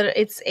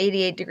 It's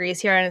 88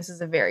 degrees here, and this is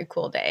a very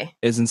cool day.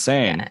 It's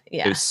insane.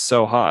 Yeah. It was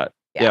so hot.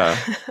 Yeah.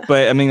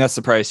 But I mean, that's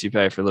the price you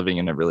pay for living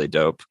in a really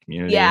dope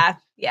community. Yeah.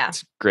 Yeah.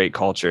 It's great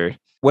culture.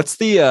 What's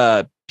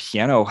the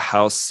piano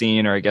house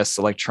scene, or I guess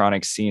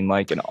electronic scene,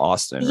 like in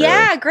Austin?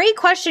 Yeah, really? Great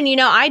question. You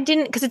know, I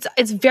didn't, because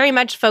it's very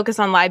much focused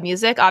on live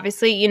music,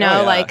 obviously, you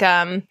know, like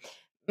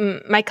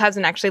my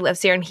cousin actually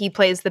lives here, and he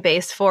plays the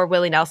bass for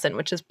Willie Nelson,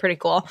 which is pretty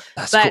cool.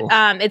 That's cool.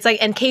 It's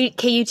like, and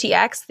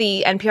KUTX,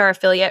 the NPR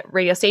affiliate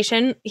radio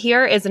station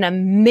here, is an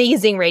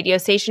amazing radio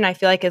station. I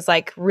feel like is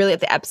like really at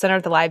the epicenter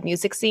of the live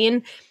music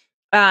scene.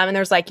 And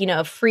there's like, you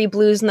know, free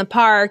blues in the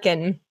park,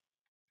 and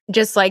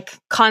just like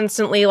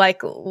constantly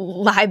like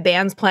live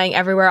bands playing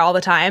everywhere all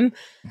the time.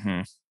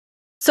 Mm-hmm.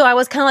 So I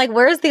was kind of like,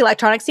 where's the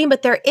electronic scene?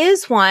 But there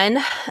is one.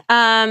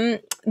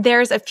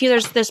 There's a few.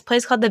 There's a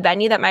place called The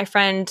Venue that my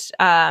friend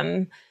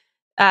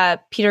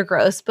Peter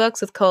Gross books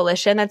with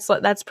Coalition.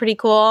 That's pretty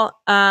cool.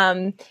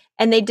 And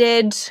they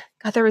did.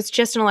 God, there was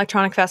just an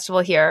electronic festival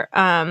here.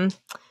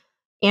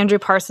 Andrew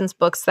Parsons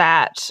books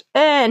that,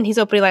 and he's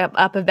opening like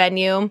up a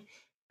venue.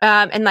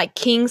 And like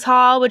King's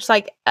Hall, which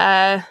like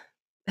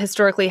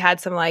historically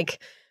had some like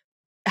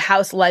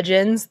house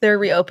legends, they're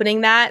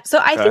reopening that. So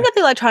I think that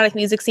the electronic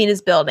music scene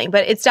is building,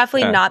 but it's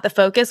definitely not the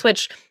focus,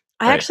 which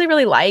I actually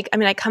really like. I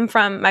mean, I come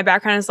from, my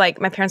background is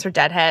like, my parents were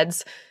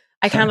Deadheads.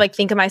 I kind of like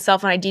think of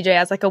myself when I DJ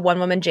as like a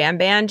one-woman jam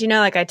band, you know,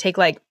 like I take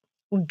like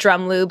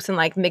drum loops and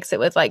like mix it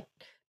with like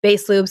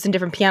bass loops and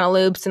different piano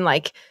loops and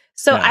like,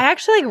 so I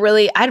actually like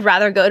really, I'd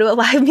rather go to a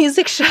live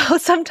music show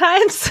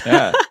sometimes.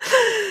 Yeah.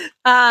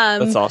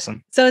 That's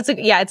awesome. So it's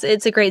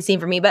a great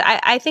scene for me, but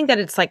I think that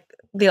it's like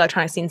the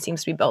electronic scene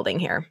seems to be building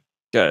here.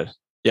 Good.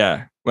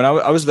 Yeah. When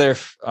I was there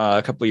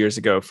a couple of years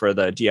ago for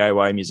the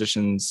DIY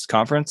musicians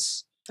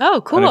conference.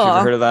 Oh, cool. I don't know if you've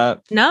ever heard of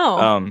that.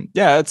 No.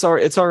 Yeah, it's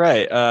all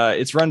right.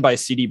 It's run by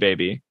CD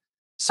Baby.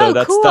 So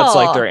that's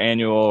like their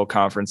annual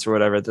conference or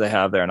whatever that they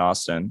have there in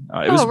Austin.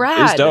 It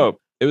was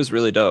dope. It was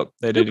really dope.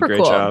 They did a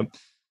great job.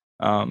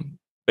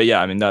 But yeah,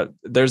 I mean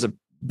there's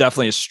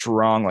definitely a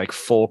strong like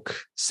folk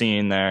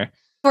scene there.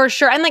 For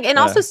sure. And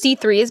also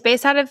C3 is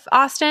based out of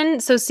Austin.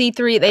 So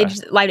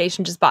C3, Live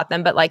Nation just bought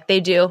them, but like they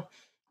do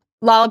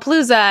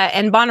Lollapalooza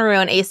and Bonnaroo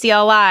and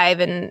ACL Live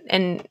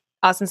and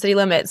Austin City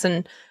Limits.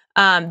 And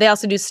they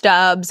also do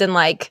Stubbs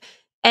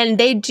and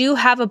they do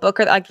have a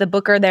booker, like the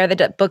booker there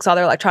that books all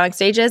their electronic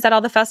stages at all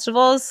the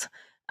festivals.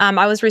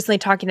 I was recently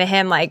talking to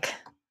him like,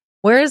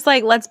 where's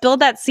like, let's build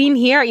that scene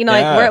here. You know,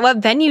 like what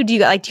venue do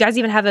you like? Do you guys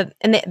even have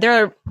and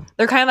they're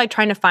kind of like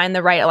trying to find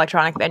the right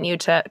electronic venue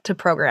to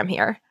program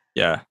here.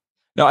 Yeah.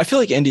 No, I feel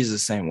like indie's the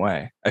same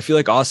way. I feel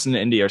like Austin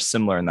and indie are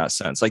similar in that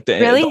sense. Like the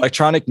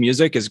electronic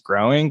music is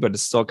growing, but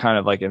it's still kind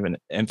of like in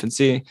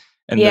infancy.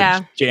 And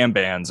the jam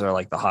bands are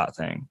like the hot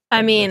thing.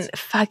 I mean,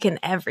 fucking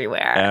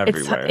everywhere.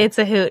 It's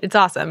a hoot. It's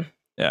awesome.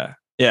 Yeah.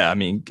 Yeah. I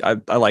mean,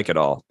 I like it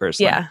all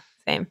personally. Yeah.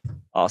 Same.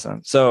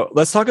 Awesome. So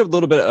let's talk a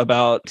little bit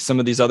about some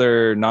of these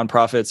other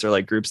nonprofits or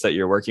like groups that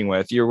you're working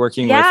with. You're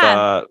working with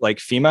like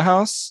FEMA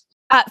House.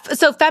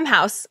 So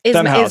FemHouse is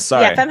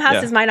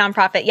FemHouse is my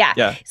nonprofit.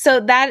 Yeah.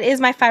 So that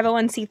is my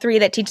 501c3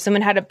 that teaches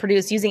someone how to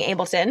produce using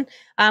Ableton.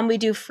 We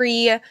do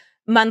free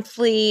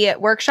monthly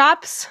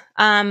workshops.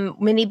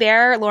 Minnie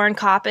Bear, Lauren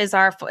Kopp is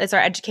our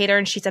educator,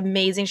 and she's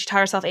amazing. She taught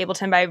herself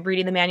Ableton by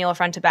reading the manual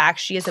front to back.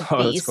 She is a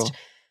beast. Cool.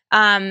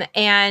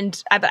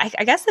 And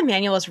I guess the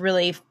manual is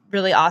really,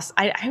 really awesome.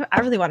 I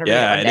really want to read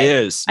it one day.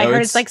 It is. I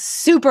heard it's like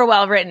super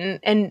well written,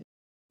 and I'm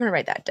gonna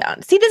write that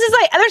down. See, this is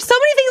like, there's so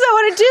many things I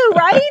want to do,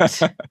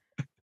 right?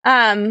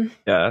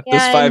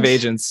 Those 5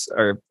 agents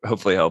are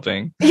hopefully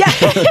helping. Yeah.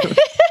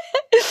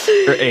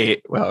 Or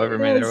 8, however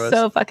many there was.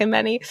 So fucking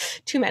many.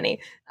 Too many.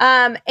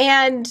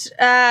 And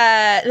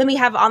then we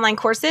have online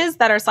courses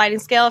that are sliding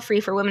scale,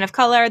 free for women of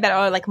color, that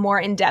are like more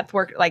in-depth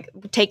work, like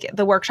take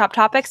the workshop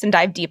topics and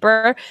dive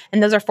deeper.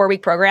 And those are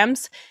 4-week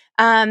programs.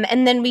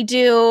 And then we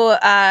do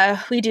a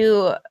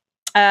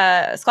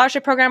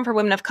scholarship program for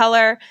women of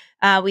color.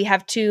 We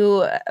have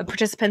 2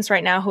 participants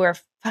right now who are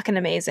fucking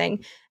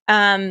amazing.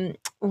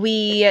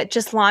 We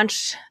just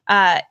launched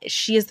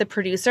She Is the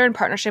Producer in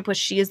partnership with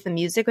She Is the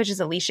Music, which is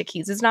Alicia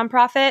Keys'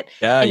 nonprofit.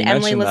 Yeah, and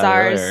Emily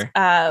Lazar's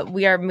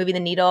We Are Moving the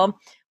Needle,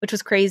 which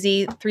was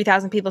crazy.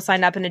 3,000 people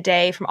signed up in a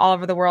day from all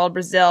over the world.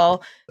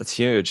 Brazil. That's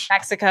huge.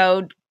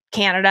 Mexico,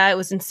 Canada. It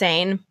was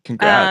insane.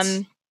 Congrats.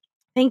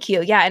 Thank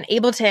you. Yeah, and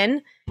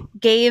Ableton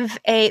gave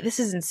this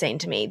is insane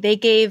to me. They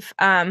gave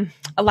an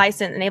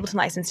Ableton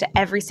license to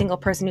every single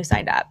person who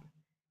signed up.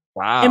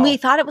 Wow. And we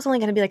thought it was only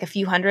going to be like a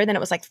few hundred, then it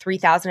was like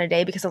 3,000 a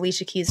day because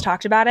Alicia Keys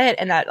talked about it,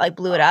 and that like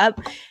blew it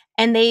up.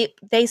 And they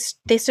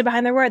stood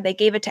behind their word. They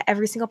gave it to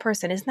every single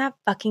person. Isn't that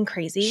fucking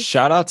crazy?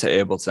 Shout out to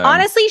Ableton.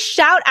 Honestly,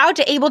 shout out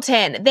to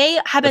Ableton. They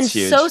have been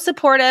so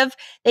supportive.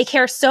 They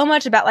care so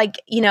much about like,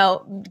 you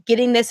know,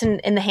 getting this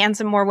in the hands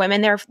of more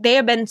women. They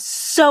have been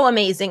so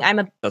amazing.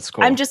 That's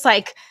cool. I'm just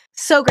like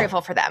so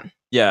grateful for them.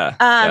 Yeah.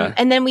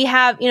 And then we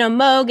have, you know,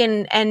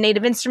 Moog and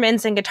Native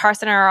Instruments and Guitar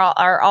Center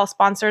are all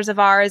sponsors of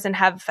ours and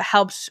have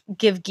helped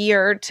give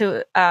gear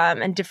to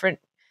and different,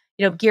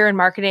 you know, gear and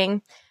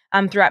marketing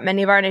throughout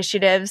many of our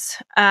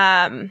initiatives.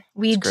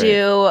 We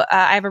do.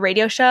 I have a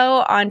radio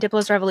show on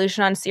Diplo's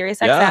Revolution on Sirius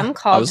XM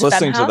called I was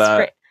listening to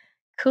that.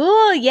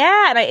 Cool,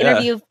 yeah. And I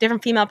interview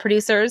different female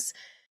producers.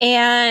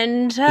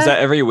 And is that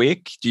every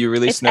week? Do you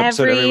release an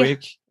episode every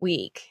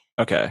week?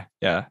 Okay,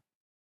 yeah.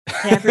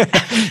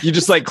 You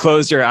just like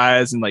close your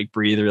eyes and like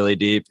breathe really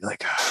deep. You're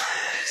like,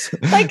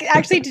 like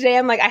actually today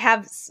I'm like, I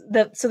have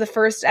the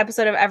first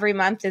episode of every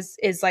month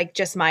is like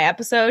just my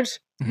episode.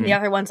 Mm-hmm. The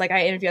other ones like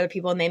I interview other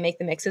people and they make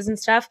the mixes and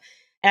stuff.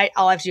 And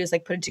all I have to do is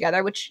like put it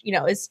together, which, you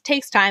know,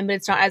 takes time, but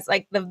it's not as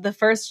like the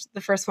first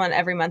one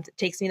every month it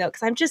takes me though,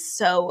 because I'm just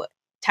so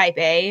type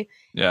A.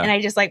 Yeah. And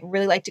I just like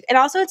really like to, and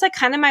also it's like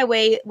kind of my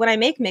way when I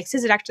make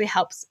mixes, it actually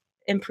helps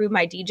improve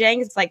my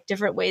DJing. It's like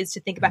different ways to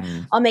think about.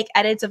 I'll make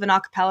edits of an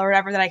acapella or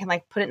whatever that I can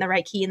like put it in the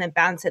right key and then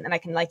bounce it, and then I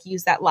can like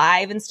use that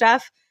live and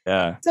stuff.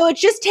 Yeah. So it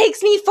just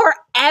takes me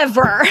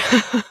forever.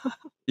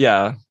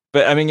 Yeah.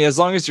 But I mean, as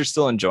long as you're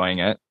still enjoying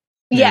it.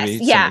 Yes.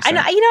 Yeah. I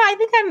know. You know, I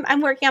think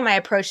I'm working on my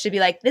approach to be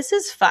like, this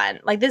is fun.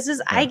 Like this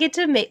is, I get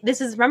to make,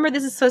 this is, remember,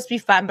 this is supposed to be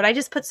fun, but I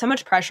just put so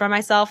much pressure on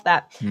myself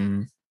that,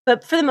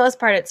 but for the most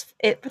part,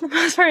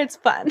 it's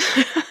fun.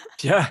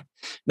 Yeah.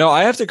 No,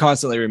 I have to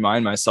constantly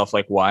remind myself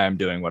like why I'm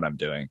doing what I'm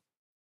doing.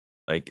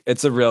 Like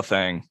it's a real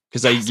thing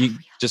because you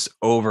just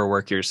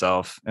overwork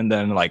yourself, and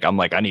then like I'm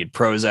like I need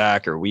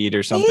Prozac or weed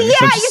or something.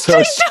 Yeah,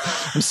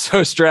 I'm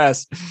so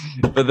stressed.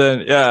 But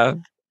then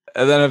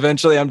and then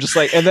eventually I'm just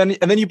like, and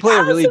then you play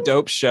a really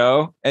dope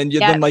show, and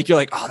then like you're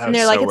like, oh, that was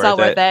so like, worth it's all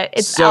worth it.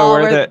 It's so all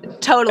worth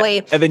it. Totally.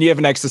 And then you have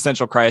an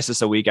existential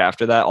crisis a week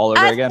after that, all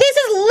over again. This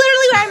is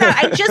literally where I'm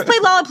at. I just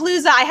played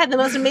Lollapalooza. I had the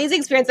most amazing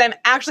experience. I'm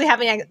actually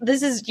having.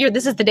 This is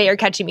the day you're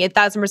catching me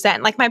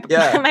 1,000%. Like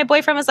my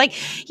boyfriend was like,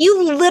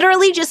 you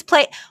literally just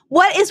play.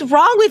 What is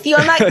wrong with you?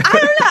 I'm like,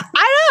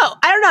 I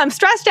don't know. I'm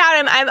stressed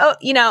out. I'm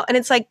you know, and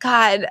it's like,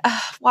 God,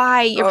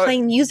 why you're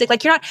playing music?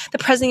 Like you're not the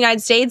president of the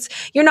United States.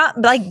 You're not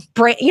like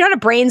you're not a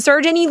brain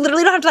surgeon. You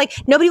literally don't have to like.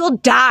 Nobody will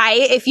die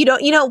if you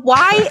don't. You know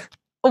why?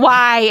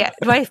 Why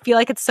do I feel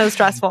like it's so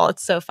stressful?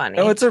 It's so funny.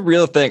 No, it's a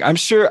real thing. I'm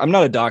sure I'm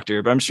not a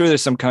doctor, but I'm sure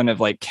there's some kind of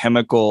like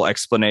chemical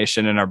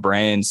explanation in our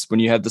brains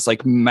when you have this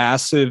like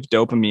massive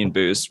dopamine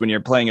boost when you're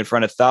playing in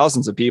front of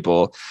thousands of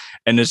people.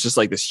 And it's just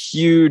like this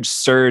huge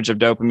surge of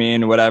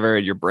dopamine, whatever.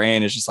 Your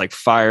brain is just like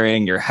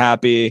firing. You're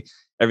happy.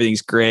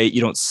 Everything's great. You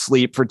don't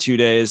sleep for 2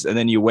 days. And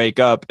then you wake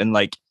up and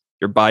like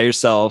you're by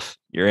yourself.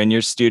 You're in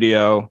your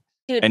studio.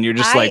 Dude, and you're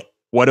just like,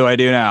 what do I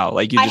do now?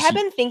 Like I have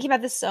been thinking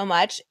about this so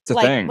much. It's a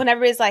like thing. When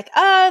everybody's like,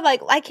 oh,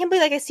 like I can't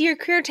believe like I see your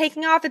career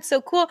taking off. It's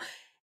so cool.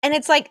 And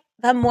it's like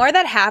the more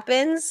that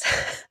happens,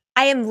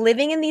 I am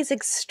living in these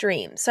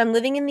extremes. So I'm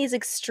living in these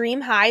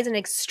extreme highs and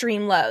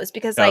extreme lows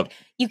because like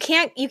you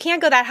can't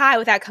go that high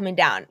without coming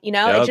down. You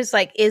know, it just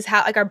like is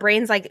how like our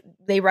brains like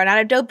they run out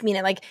of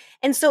dopamine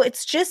and so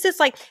it's just this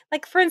like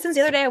for instance,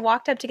 the other day I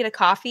walked up to get a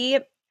coffee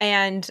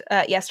and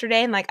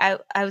yesterday and like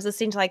I was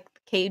listening to like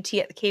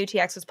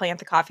KUTX was playing at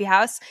the coffee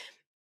house.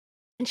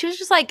 And she was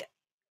just like,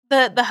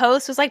 the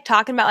host was like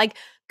talking about like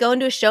going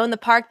to a show in the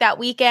park that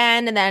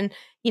weekend and then,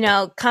 you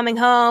know, coming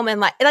home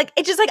and like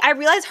it's just like I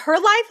realized her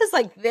life is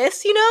like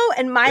this, you know,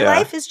 and my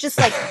life is just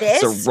like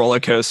this. It's a roller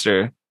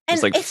coaster.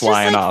 It's like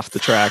flying off the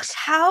tracks.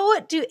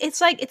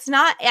 It's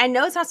not, I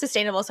know it's not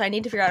sustainable, so I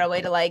need to figure out a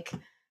way to like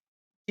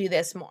do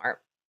this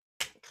more.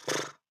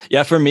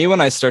 Yeah, for me, when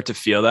I start to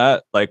feel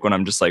that, like when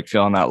I'm just like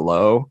feeling that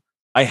low,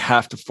 I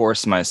have to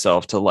force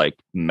myself to like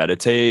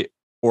meditate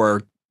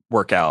or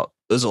work out.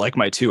 Those are like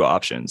my two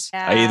options.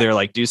 Yeah. I either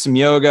like do some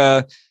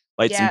yoga,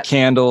 light some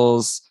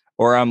candles,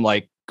 or I'm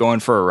like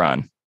going for a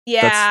run.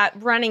 Yeah,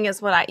 running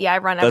is what I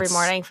run every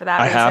morning for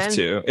that reason. I have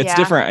to. It's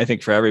different, I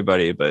think, for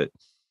everybody, but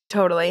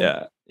totally.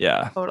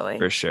 Yeah. Totally.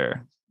 For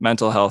sure.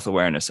 Mental health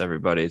awareness,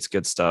 everybody. It's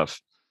good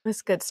stuff.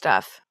 It's good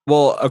stuff.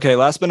 Well, okay,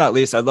 last but not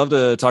least, I'd love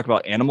to talk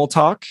about Animal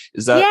Talk.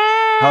 Is that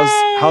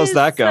how's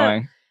that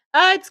going?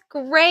 It's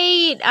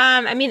great.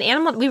 I mean,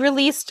 we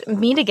released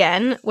Meet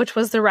Again, which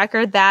was the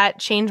record that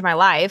changed my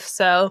life.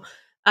 So,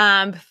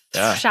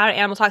 shout out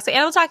Animal Talk. So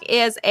Animal Talk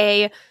is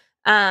a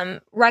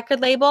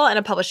record label and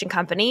a publishing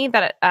company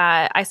that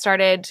I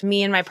started,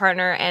 me and my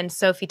partner and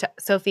Sophie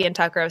and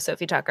Tucker of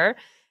Sophie Tucker.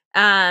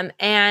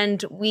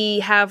 And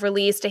we have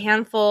released a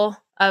handful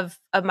of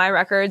my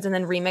records and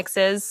then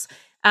remixes.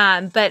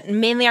 But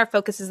mainly our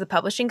focus is the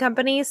publishing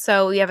company.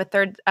 So we have a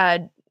third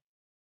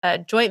a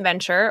joint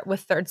venture with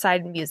Third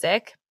Side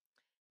Music,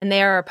 and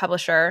they are a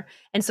publisher.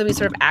 And so we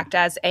sort of act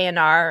as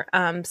A&R,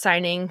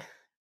 signing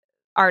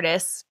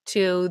artists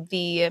to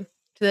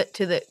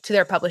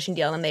their publishing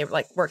deal, and they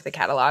like work the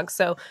catalog.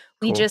 So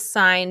we just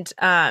signed.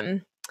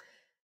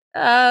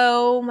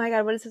 Oh my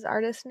God, what is his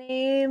artist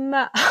name? We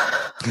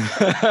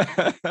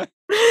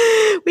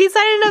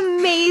signed an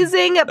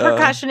amazing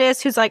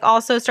percussionist who's like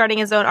also starting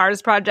his own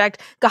artist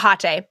project,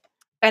 Gahate.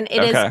 And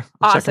it is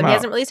awesome. He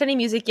hasn't released any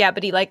music yet,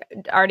 but he like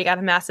already got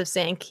a massive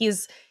sync.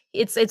 It's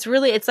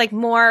like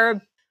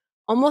more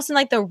almost in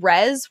like the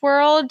Rez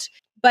world,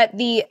 but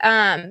the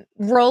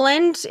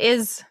Roland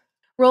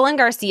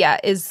Garcia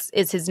is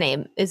his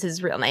name, is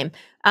his real name.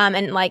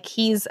 And like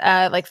he's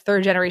like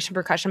third generation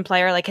percussion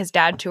player. Like his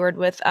dad toured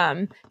with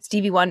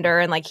Stevie Wonder,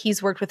 and like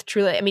he's worked with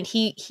truly. I mean,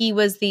 he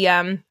was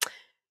the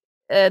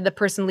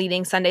person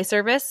leading Sunday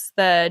service,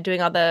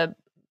 doing all the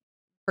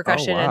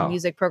percussion and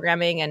music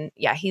programming, and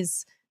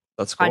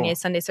that's cool. Kanye's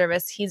Sunday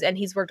service.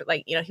 He's worked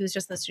like, you know, he was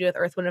just in the studio with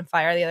Earth, Wind and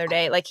Fire the other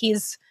day. Like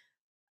he's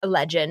a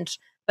legend,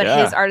 but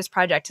his artist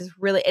project is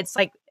really, it's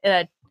like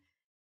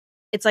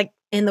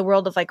in the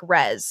world of like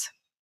Rez,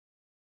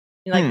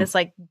 you know, like this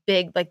like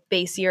big like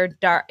bassier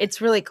dark.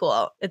 It's really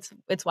cool.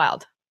 It's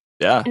wild.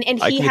 Yeah,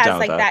 and he has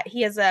like that.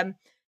 He has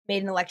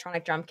made an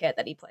electronic drum kit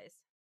that he plays.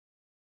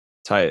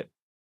 Tight.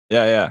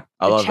 Yeah, yeah.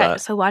 I love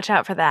that. So watch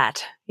out for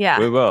that. Yeah.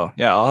 We will.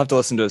 Yeah, I'll have to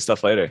listen to his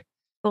stuff later.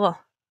 Cool.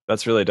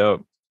 That's really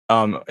dope.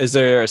 Is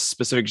there a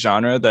specific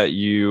genre that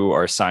you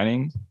are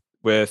signing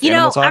with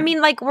Animal Talk? I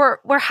mean, like we're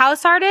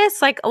house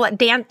artists, like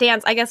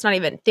dance, I guess not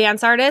even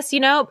dance artists,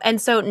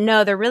 And so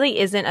no, there really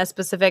isn't a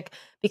specific,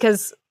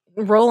 because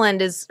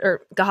Roland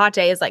or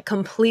Gahate is like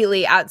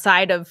completely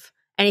outside of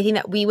anything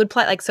that we would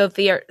play, like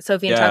Sophie and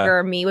Tucker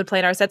or me would play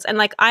in our sets. And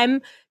like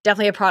I'm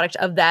definitely a product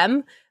of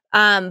them.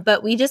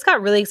 But we just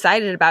got really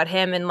excited about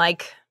him, and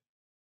like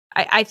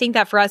I think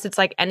that for us it's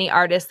like any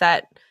artist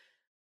that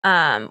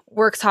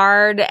works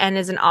hard and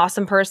is an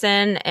awesome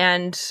person,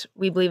 and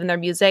we believe in their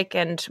music,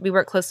 and we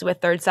work closely with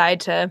Third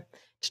Side to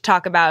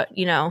talk about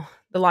the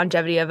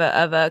longevity of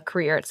a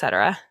career,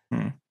 etc.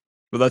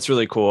 Well, that's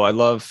really cool. I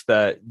love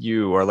that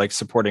you are like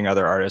supporting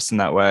other artists in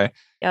that way,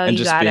 and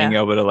just being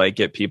able to like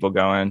get people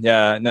going.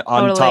 Yeah, and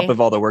on top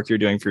of all the work you're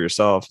doing for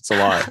yourself, it's a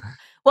lot.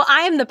 Well,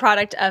 I am the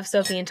product of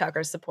Sophie and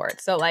Tucker's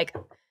support, so like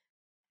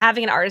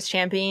having an artist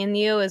champion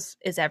you is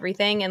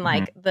everything. And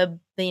like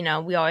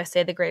we always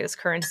say the greatest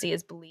currency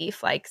is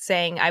belief. Like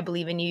saying I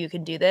believe in you, you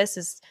can do this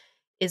is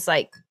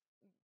like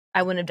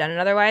I wouldn't have done it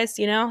otherwise,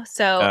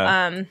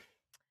 So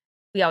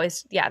we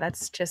always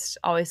that's just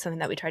always something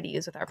that we try to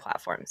use with our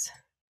platforms.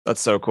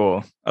 That's so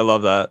cool. I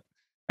love that.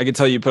 I can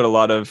tell you put a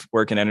lot of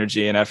work and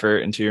energy and effort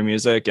into your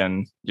music,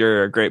 and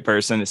you're a great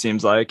person, it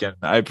seems like. And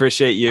I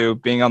appreciate you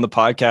being on the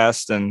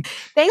podcast. And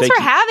thanks for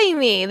having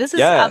me. This is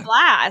a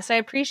blast. I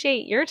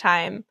appreciate your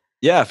time.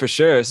 Yeah, for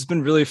sure. This has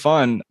been really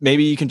fun.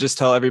 Maybe you can just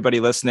tell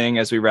everybody listening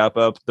as we wrap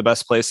up the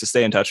best place to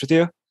stay in touch with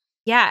you.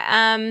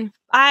 Yeah.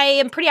 I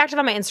am pretty active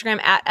on my Instagram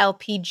at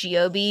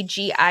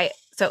LPGIOBBI.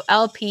 So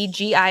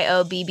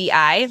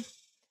LPGIOBBI.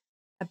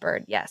 A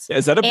bird, yes.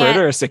 Is that a bird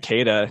or a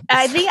cicada?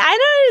 I know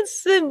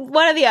it's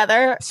one or the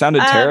other. It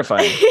sounded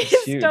terrifying.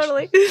 It's huge.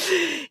 Totally.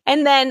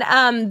 And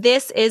then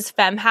this is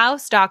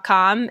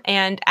femhouse.com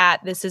and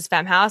at this is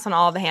femhouse on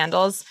all the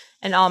handles.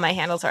 And all my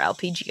handles are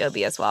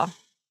LPGIOBBI as well.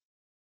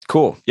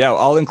 Cool. Yeah,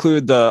 I'll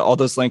include all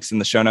those links in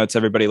the show notes,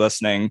 everybody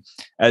listening,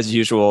 as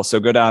usual.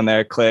 So go down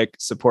there, click,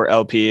 support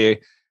LP,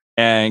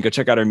 and go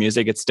check out her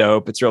music. It's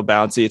dope. It's real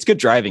bouncy. It's good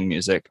driving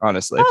music,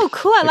 honestly. Oh,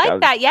 cool. I like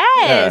that.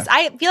 Yes. Yeah.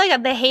 I feel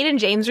like the Hayden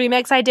James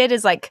remix I did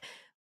is like,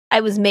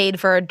 I was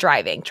made for a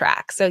driving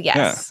track. So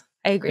yes,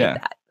 I agree with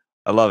that.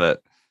 I love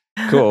it.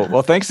 Cool.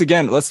 Well, thanks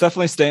again. Let's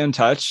definitely stay in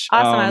touch.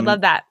 Awesome. I love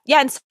that.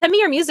 Yeah. And send me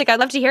your music. I'd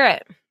love to hear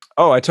it.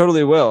 Oh, I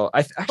totally will.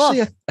 I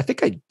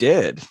think I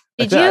did.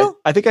 Did you?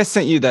 I think I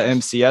sent you the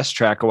MCS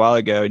track a while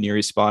ago and you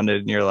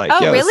responded and you're like,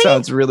 yeah, really? It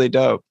sounds really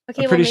dope.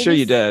 Okay, I'm pretty sure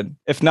you did.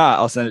 If not,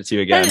 I'll send it to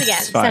you again. Send it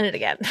again. Send it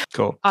again.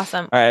 Cool.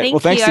 Awesome. All right. Well,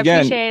 thanks again. I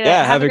appreciate it.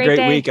 Yeah. Have a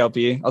great week,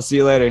 LP. I'll see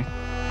you later.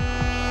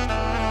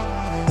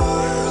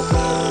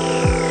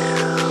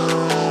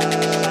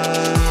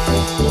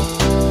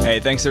 Hey,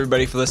 thanks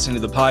everybody for listening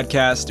to the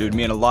podcast. It would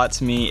mean a lot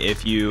to me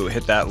if you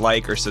hit that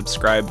like or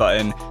subscribe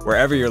button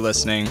wherever you're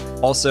listening.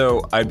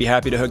 Also, I'd be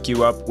happy to hook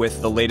you up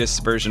with the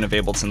latest version of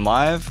Ableton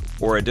Live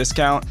for a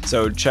discount.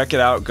 So check it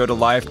out. Go to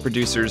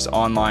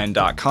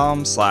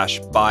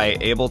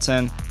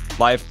liveproducersonline.com/buyableton.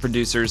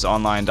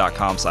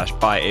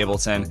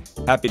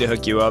 liveproducersonline.com/buyableton. Happy to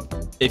hook you up.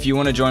 If you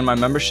want to join my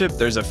membership,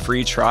 there's a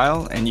free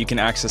trial and you can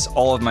access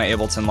all of my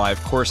Ableton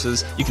Live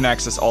courses. You can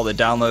access all the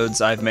downloads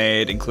I've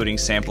made, including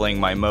sampling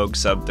my Moog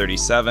Sub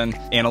 37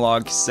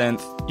 analog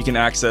synth. You can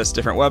access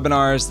different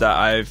webinars that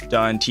I've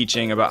done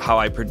teaching about how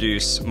I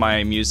produce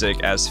my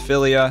music as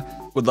Philia.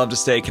 Would love to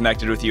stay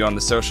connected with you on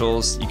the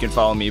socials. You can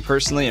follow me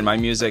personally and my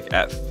music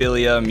at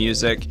Philia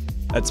Music.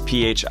 That's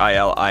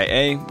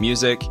PHILIA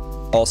Music.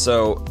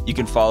 Also, you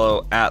can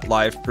follow at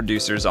Live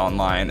Producers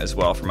Online as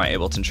well for my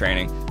Ableton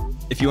training.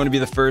 If you want to be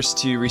the first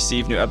to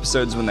receive new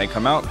episodes when they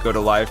come out, go to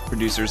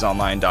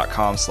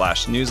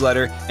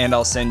liveproducersonline.com/newsletter, and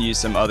I'll send you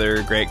some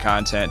other great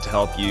content to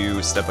help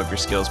you step up your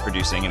skills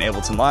producing in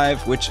Ableton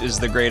Live, which is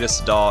the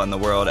greatest DAW in the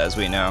world, as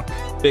we know.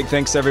 Big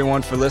thanks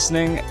everyone for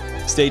listening.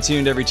 Stay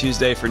tuned every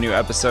Tuesday for new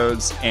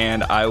episodes,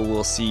 and I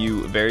will see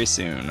you very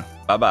soon.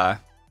 Bye-bye.